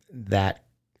that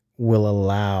will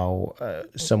allow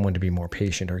someone to be more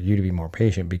patient or you to be more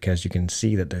patient because you can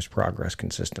see that there's progress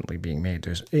consistently being made.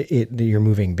 You're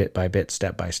moving bit by bit,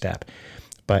 step by step,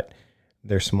 but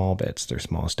they're small bits, they're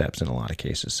small steps in a lot of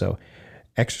cases. So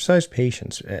exercise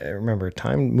patience. Remember,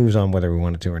 time moves on whether we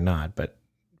want it to or not, but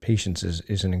patience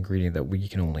is an ingredient that we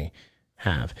can only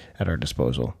have at our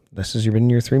disposal. This has been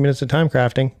your 3 minutes of time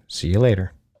crafting. See you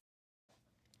later.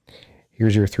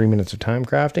 Here's your 3 minutes of time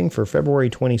crafting for February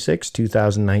 26,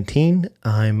 2019.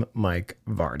 I'm Mike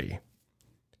Vardy.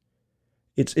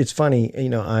 It's funny,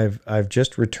 I've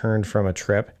just returned from a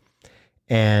trip,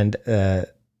 and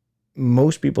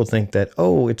most people think that,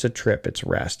 oh, it's a trip, it's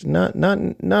rest. Not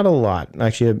a lot.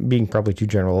 Actually, being probably too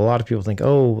general. A lot of people think,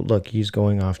 oh, look, he's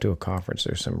going off to a conference.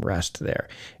 There's some rest there.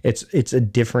 It's a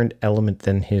different element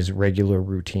than his regular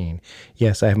routine.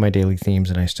 Yes, I have my daily themes,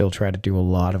 and I still try to do a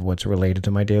lot of what's related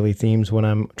to my daily themes when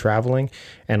I'm traveling,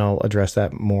 and I'll address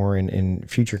that more in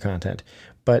future content.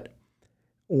 But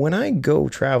when I go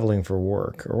traveling for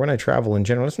work, or when I travel in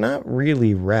general, it's not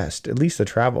really rest. At least the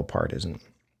travel part isn't.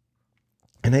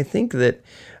 And I think that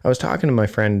I was talking to my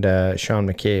friend Sean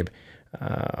McCabe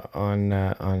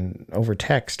on over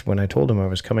text when I told him I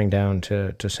was coming down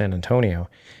to San Antonio,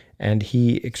 and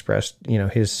he expressed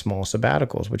his small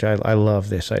sabbaticals, which I love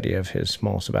this idea of his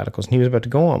small sabbaticals. And he was about to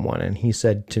go on one, and he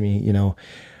said to me,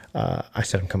 I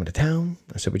said, I'm coming to town.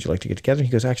 I said, would you like to get together? He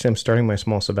goes, actually, I'm starting my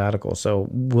small sabbatical, so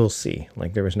we'll see.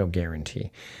 Like, there was no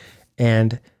guarantee.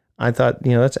 And I thought,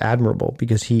 that's admirable,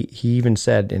 because he even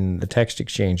said in the text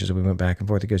exchange as we went back and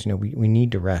forth, he goes, we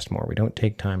need to rest more. We don't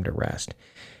take time to rest.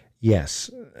 Yes,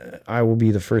 I will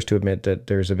be the first to admit that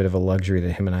there's a bit of a luxury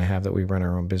that him and I have, that we run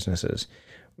our own businesses.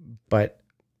 But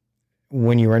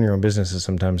when you run your own businesses,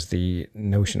 sometimes the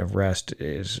notion of rest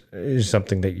is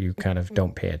something that you kind of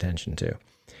don't pay attention to.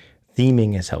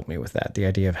 Theming has helped me with that. The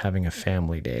idea of having a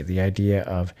family day, the idea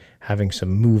of having some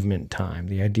movement time,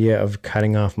 the idea of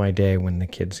cutting off my day when the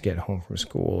kids get home from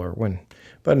school, or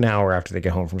about an hour after they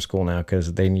get home from school now,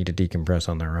 because they need to decompress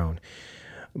on their own.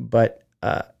 But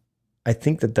I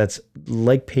think that's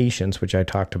like patience, which I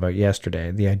talked about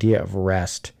yesterday. The idea of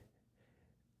rest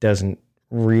doesn't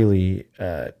really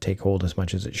take hold as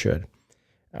much as it should.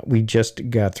 We just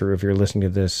got through, if you're listening to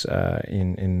this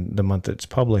in the month it's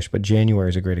published, but January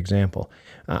is a great example.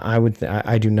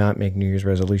 I do not make New Year's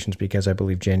resolutions, because I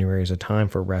believe January is a time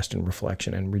for rest and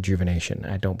reflection and rejuvenation.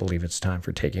 I don't believe it's time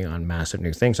for taking on massive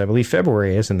new things. I believe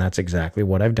February is, and that's exactly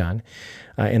what I've done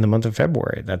in the month of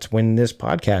February. That's when this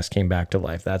podcast came back to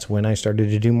life. That's when I started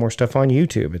to do more stuff on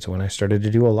YouTube. It's when I started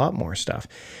to do a lot more stuff.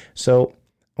 So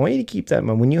I want you to keep that in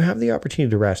mind. When you have the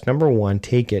opportunity to rest, number one,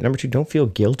 take it. Number two, don't feel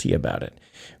guilty about it,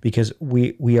 because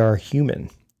we are human.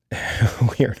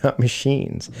 We are not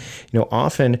machines.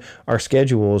 Often our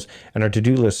schedules and our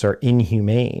to-do lists are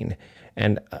inhumane.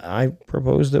 And I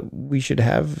propose that we should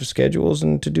have schedules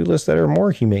and to-do lists that are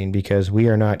more humane, because we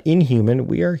are not inhuman,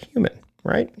 we are human,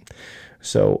 right?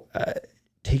 So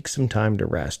take some time to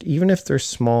rest. Even if they're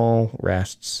small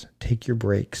rests, take your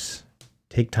breaks.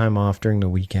 Take time off during the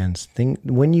weekends.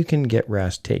 When you can get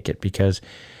rest, take it, because,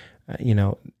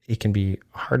 it can be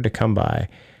hard to come by.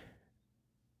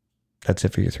 That's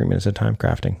it for your 3 minutes of time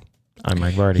crafting. I'm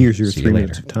Mike Vardy. Here's your 3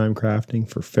 minutes of time crafting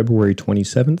for February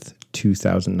 27th,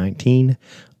 2019.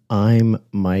 I'm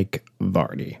Mike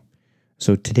Vardy.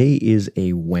 So today is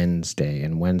a Wednesday,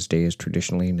 and Wednesday is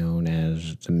traditionally known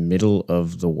as the middle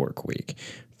of the work week,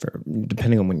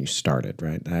 depending on when you started,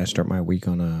 right? I start my week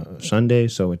on a Sunday,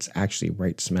 so it's actually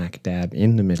right smack dab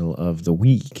in the middle of the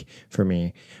week for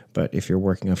me. But if you're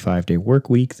working a 5-day work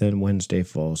week, then Wednesday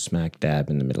falls smack dab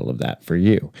in the middle of that for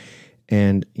you.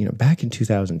 And, back in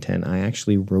 2010, I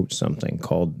actually wrote something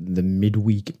called the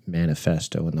Midweek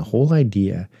Manifesto, and the whole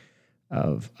idea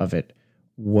of it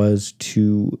was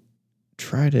to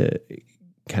try to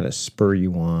kind of spur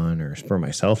you on, or spur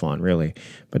myself on, really,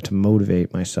 but to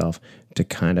motivate myself to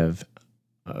kind of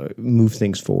move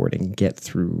things forward and get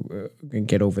through and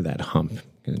get over that hump.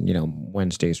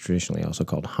 Wednesday is traditionally also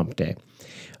called Hump Day.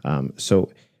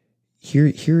 So here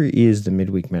is the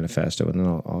Midweek Manifesto, and then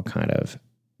I'll kind of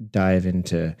dive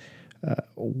into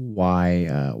why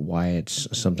it's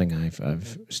something I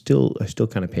still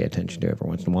kind of pay attention to every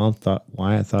once in a while.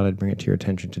 Why I thought I'd bring it to your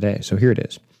attention today. So here it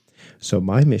is. So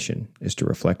my mission is to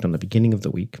reflect on the beginning of the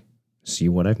week, see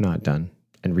what I've not done,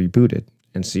 and reboot it,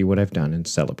 and see what I've done and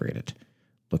celebrate it.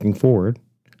 Looking forward,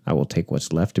 I will take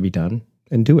what's left to be done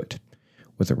and do it.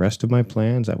 With the rest of my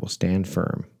plans, I will stand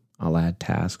firm. I'll add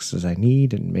tasks as I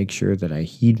need and make sure that I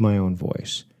heed my own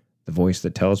voice, the voice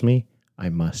that tells me I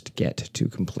must get to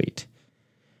complete.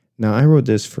 Now, I wrote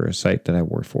this for a site that I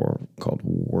work for called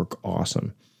Work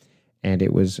Awesome. And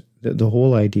it was the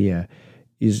whole idea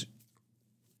is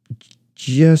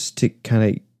just to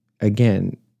kind of,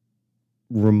 again,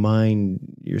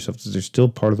 remind yourself that there's still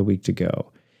part of the week to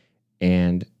go.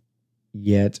 And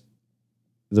yet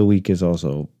the week is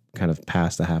also kind of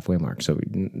past the halfway mark. So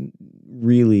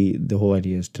really the whole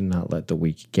idea is to not let the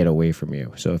week get away from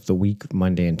you. So if the week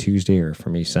Monday and Tuesday, or for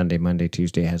me Sunday, Monday,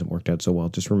 Tuesday hasn't worked out so well,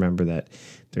 just remember that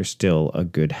there's still a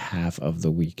good half of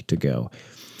the week to go.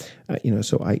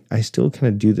 So I still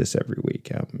kind of do this every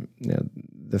week.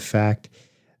 The fact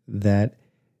that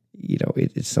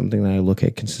it's something that I look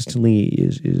at consistently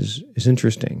is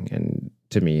interesting and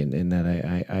to me, in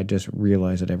that I just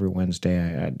realize that every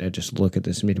Wednesday I just look at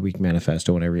this midweek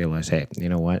manifesto and I realize, hey, you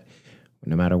know what?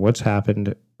 No matter what's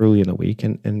happened early in the week,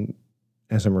 and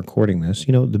as I'm recording this,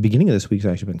 the beginning of this week's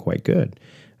actually been quite good.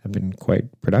 I've been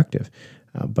quite productive.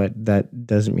 But that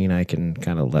doesn't mean I can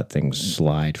kind of let things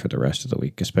slide for the rest of the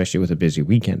week, especially with a busy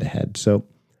weekend ahead. So,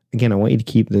 again, I want you to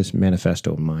keep this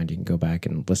manifesto in mind. You can go back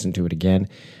and listen to it again.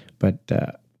 But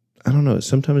I don't know,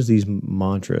 sometimes these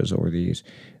mantras or these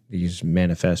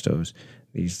manifestos,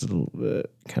 these little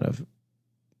kind of,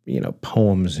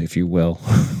 poems, if you will,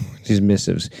 these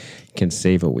missives can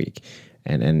save a week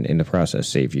and in the process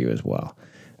save you as well.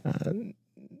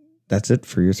 That's it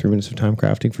for your 3 minutes of time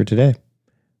crafting for today.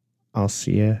 I'll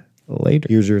see you later.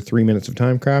 Here's your 3 minutes of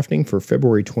time crafting for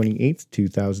February 28th,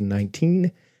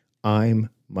 2019. I'm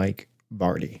Mike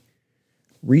Vardy.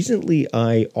 Recently,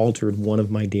 I altered one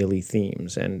of my daily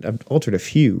themes, and I've altered a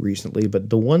few recently, but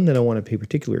the one that I want to pay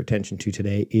particular attention to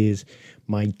today is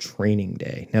my training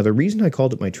day. Now, the reason I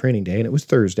called it my training day, and it was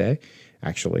Thursday,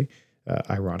 actually,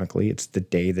 ironically, it's the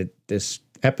day that this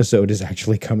episode is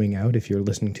actually coming out, if you're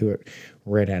listening to it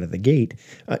right out of the gate,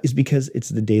 is because it's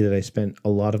the day that I spent a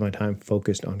lot of my time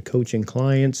focused on coaching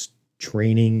clients,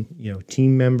 training,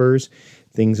 team members,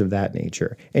 things of that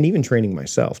nature, and even training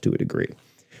myself to a degree.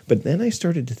 But then I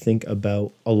started to think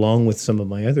about, along with some of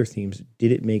my other themes,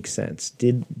 did it make sense?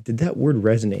 Did that word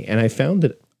resonate? And I found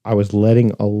that I was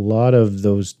letting a lot of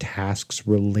those tasks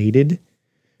related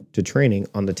to training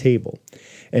on the table.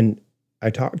 And I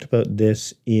talked about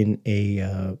this in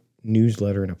a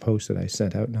newsletter and a post that I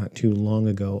sent out not too long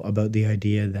ago about the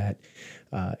idea that,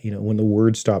 when the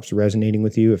word stops resonating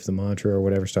with you, if the mantra or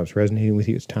whatever stops resonating with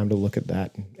you, it's time to look at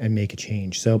that and make a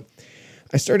change. So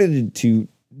I started to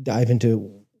dive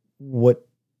into what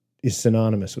is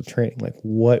synonymous with training, like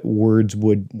what words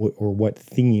or what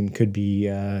theme could be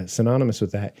synonymous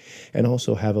with that, and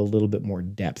also have a little bit more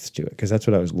depth to it, because that's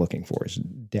what I was looking for, is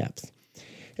depth.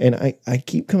 And I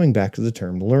keep coming back to the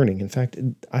term learning. In fact,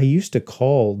 I used to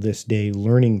call this day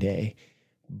Learning Day,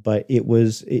 but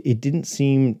it didn't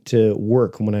seem to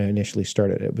work when I initially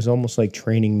started. It was almost like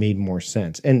training made more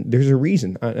sense. And there's a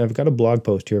reason. I've got a blog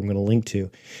post here I'm going to link to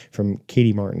from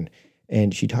Katie Martin,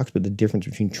 and she talks about the difference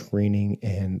between training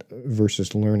and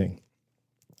versus learning.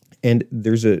 And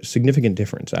there's a significant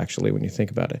difference, actually, when you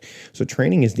think about it. So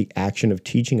training is the action of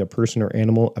teaching a person or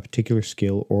animal a particular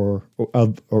skill or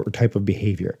type of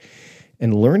behavior.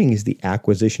 And learning is the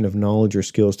acquisition of knowledge or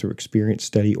skills through experience,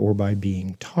 study, or by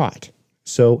being taught.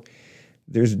 So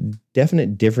there's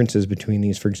definite differences between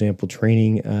these. For example,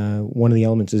 training, one of the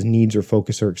elements is needs or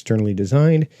focus are externally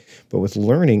designed, but with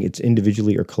learning, it's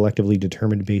individually or collectively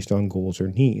determined based on goals or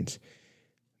needs.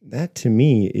 That to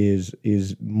me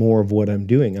is more of what I'm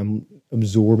doing. I'm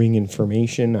absorbing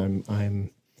information. I'm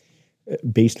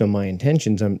based on my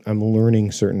intentions. I'm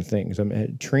learning certain things.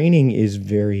 Training is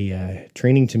very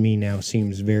training to me now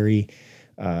seems very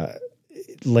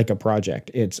like a project.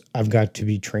 I've got to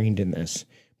be trained in this,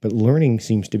 but learning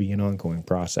seems to be an ongoing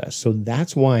process. So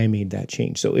that's why I made that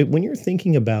change. So when you're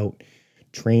thinking about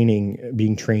training,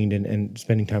 being trained and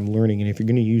spending time learning, and if you're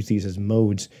going to use these as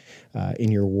modes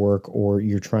in your work, or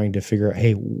you're trying to figure out,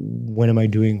 hey, when am I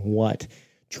doing what?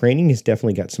 Training has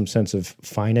definitely got some sense of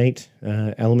finite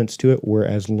elements to it,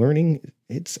 whereas learning,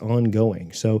 it's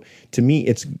ongoing. So to me,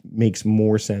 it makes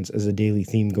more sense as a daily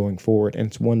theme going forward, and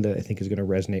it's one that I think is going to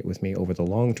resonate with me over the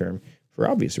long term for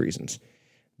obvious reasons.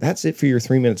 That's it for your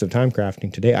 3 minutes of time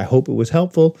crafting today. I hope it was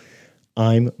helpful.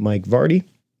 I'm Mike Vardy.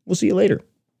 We'll see you later.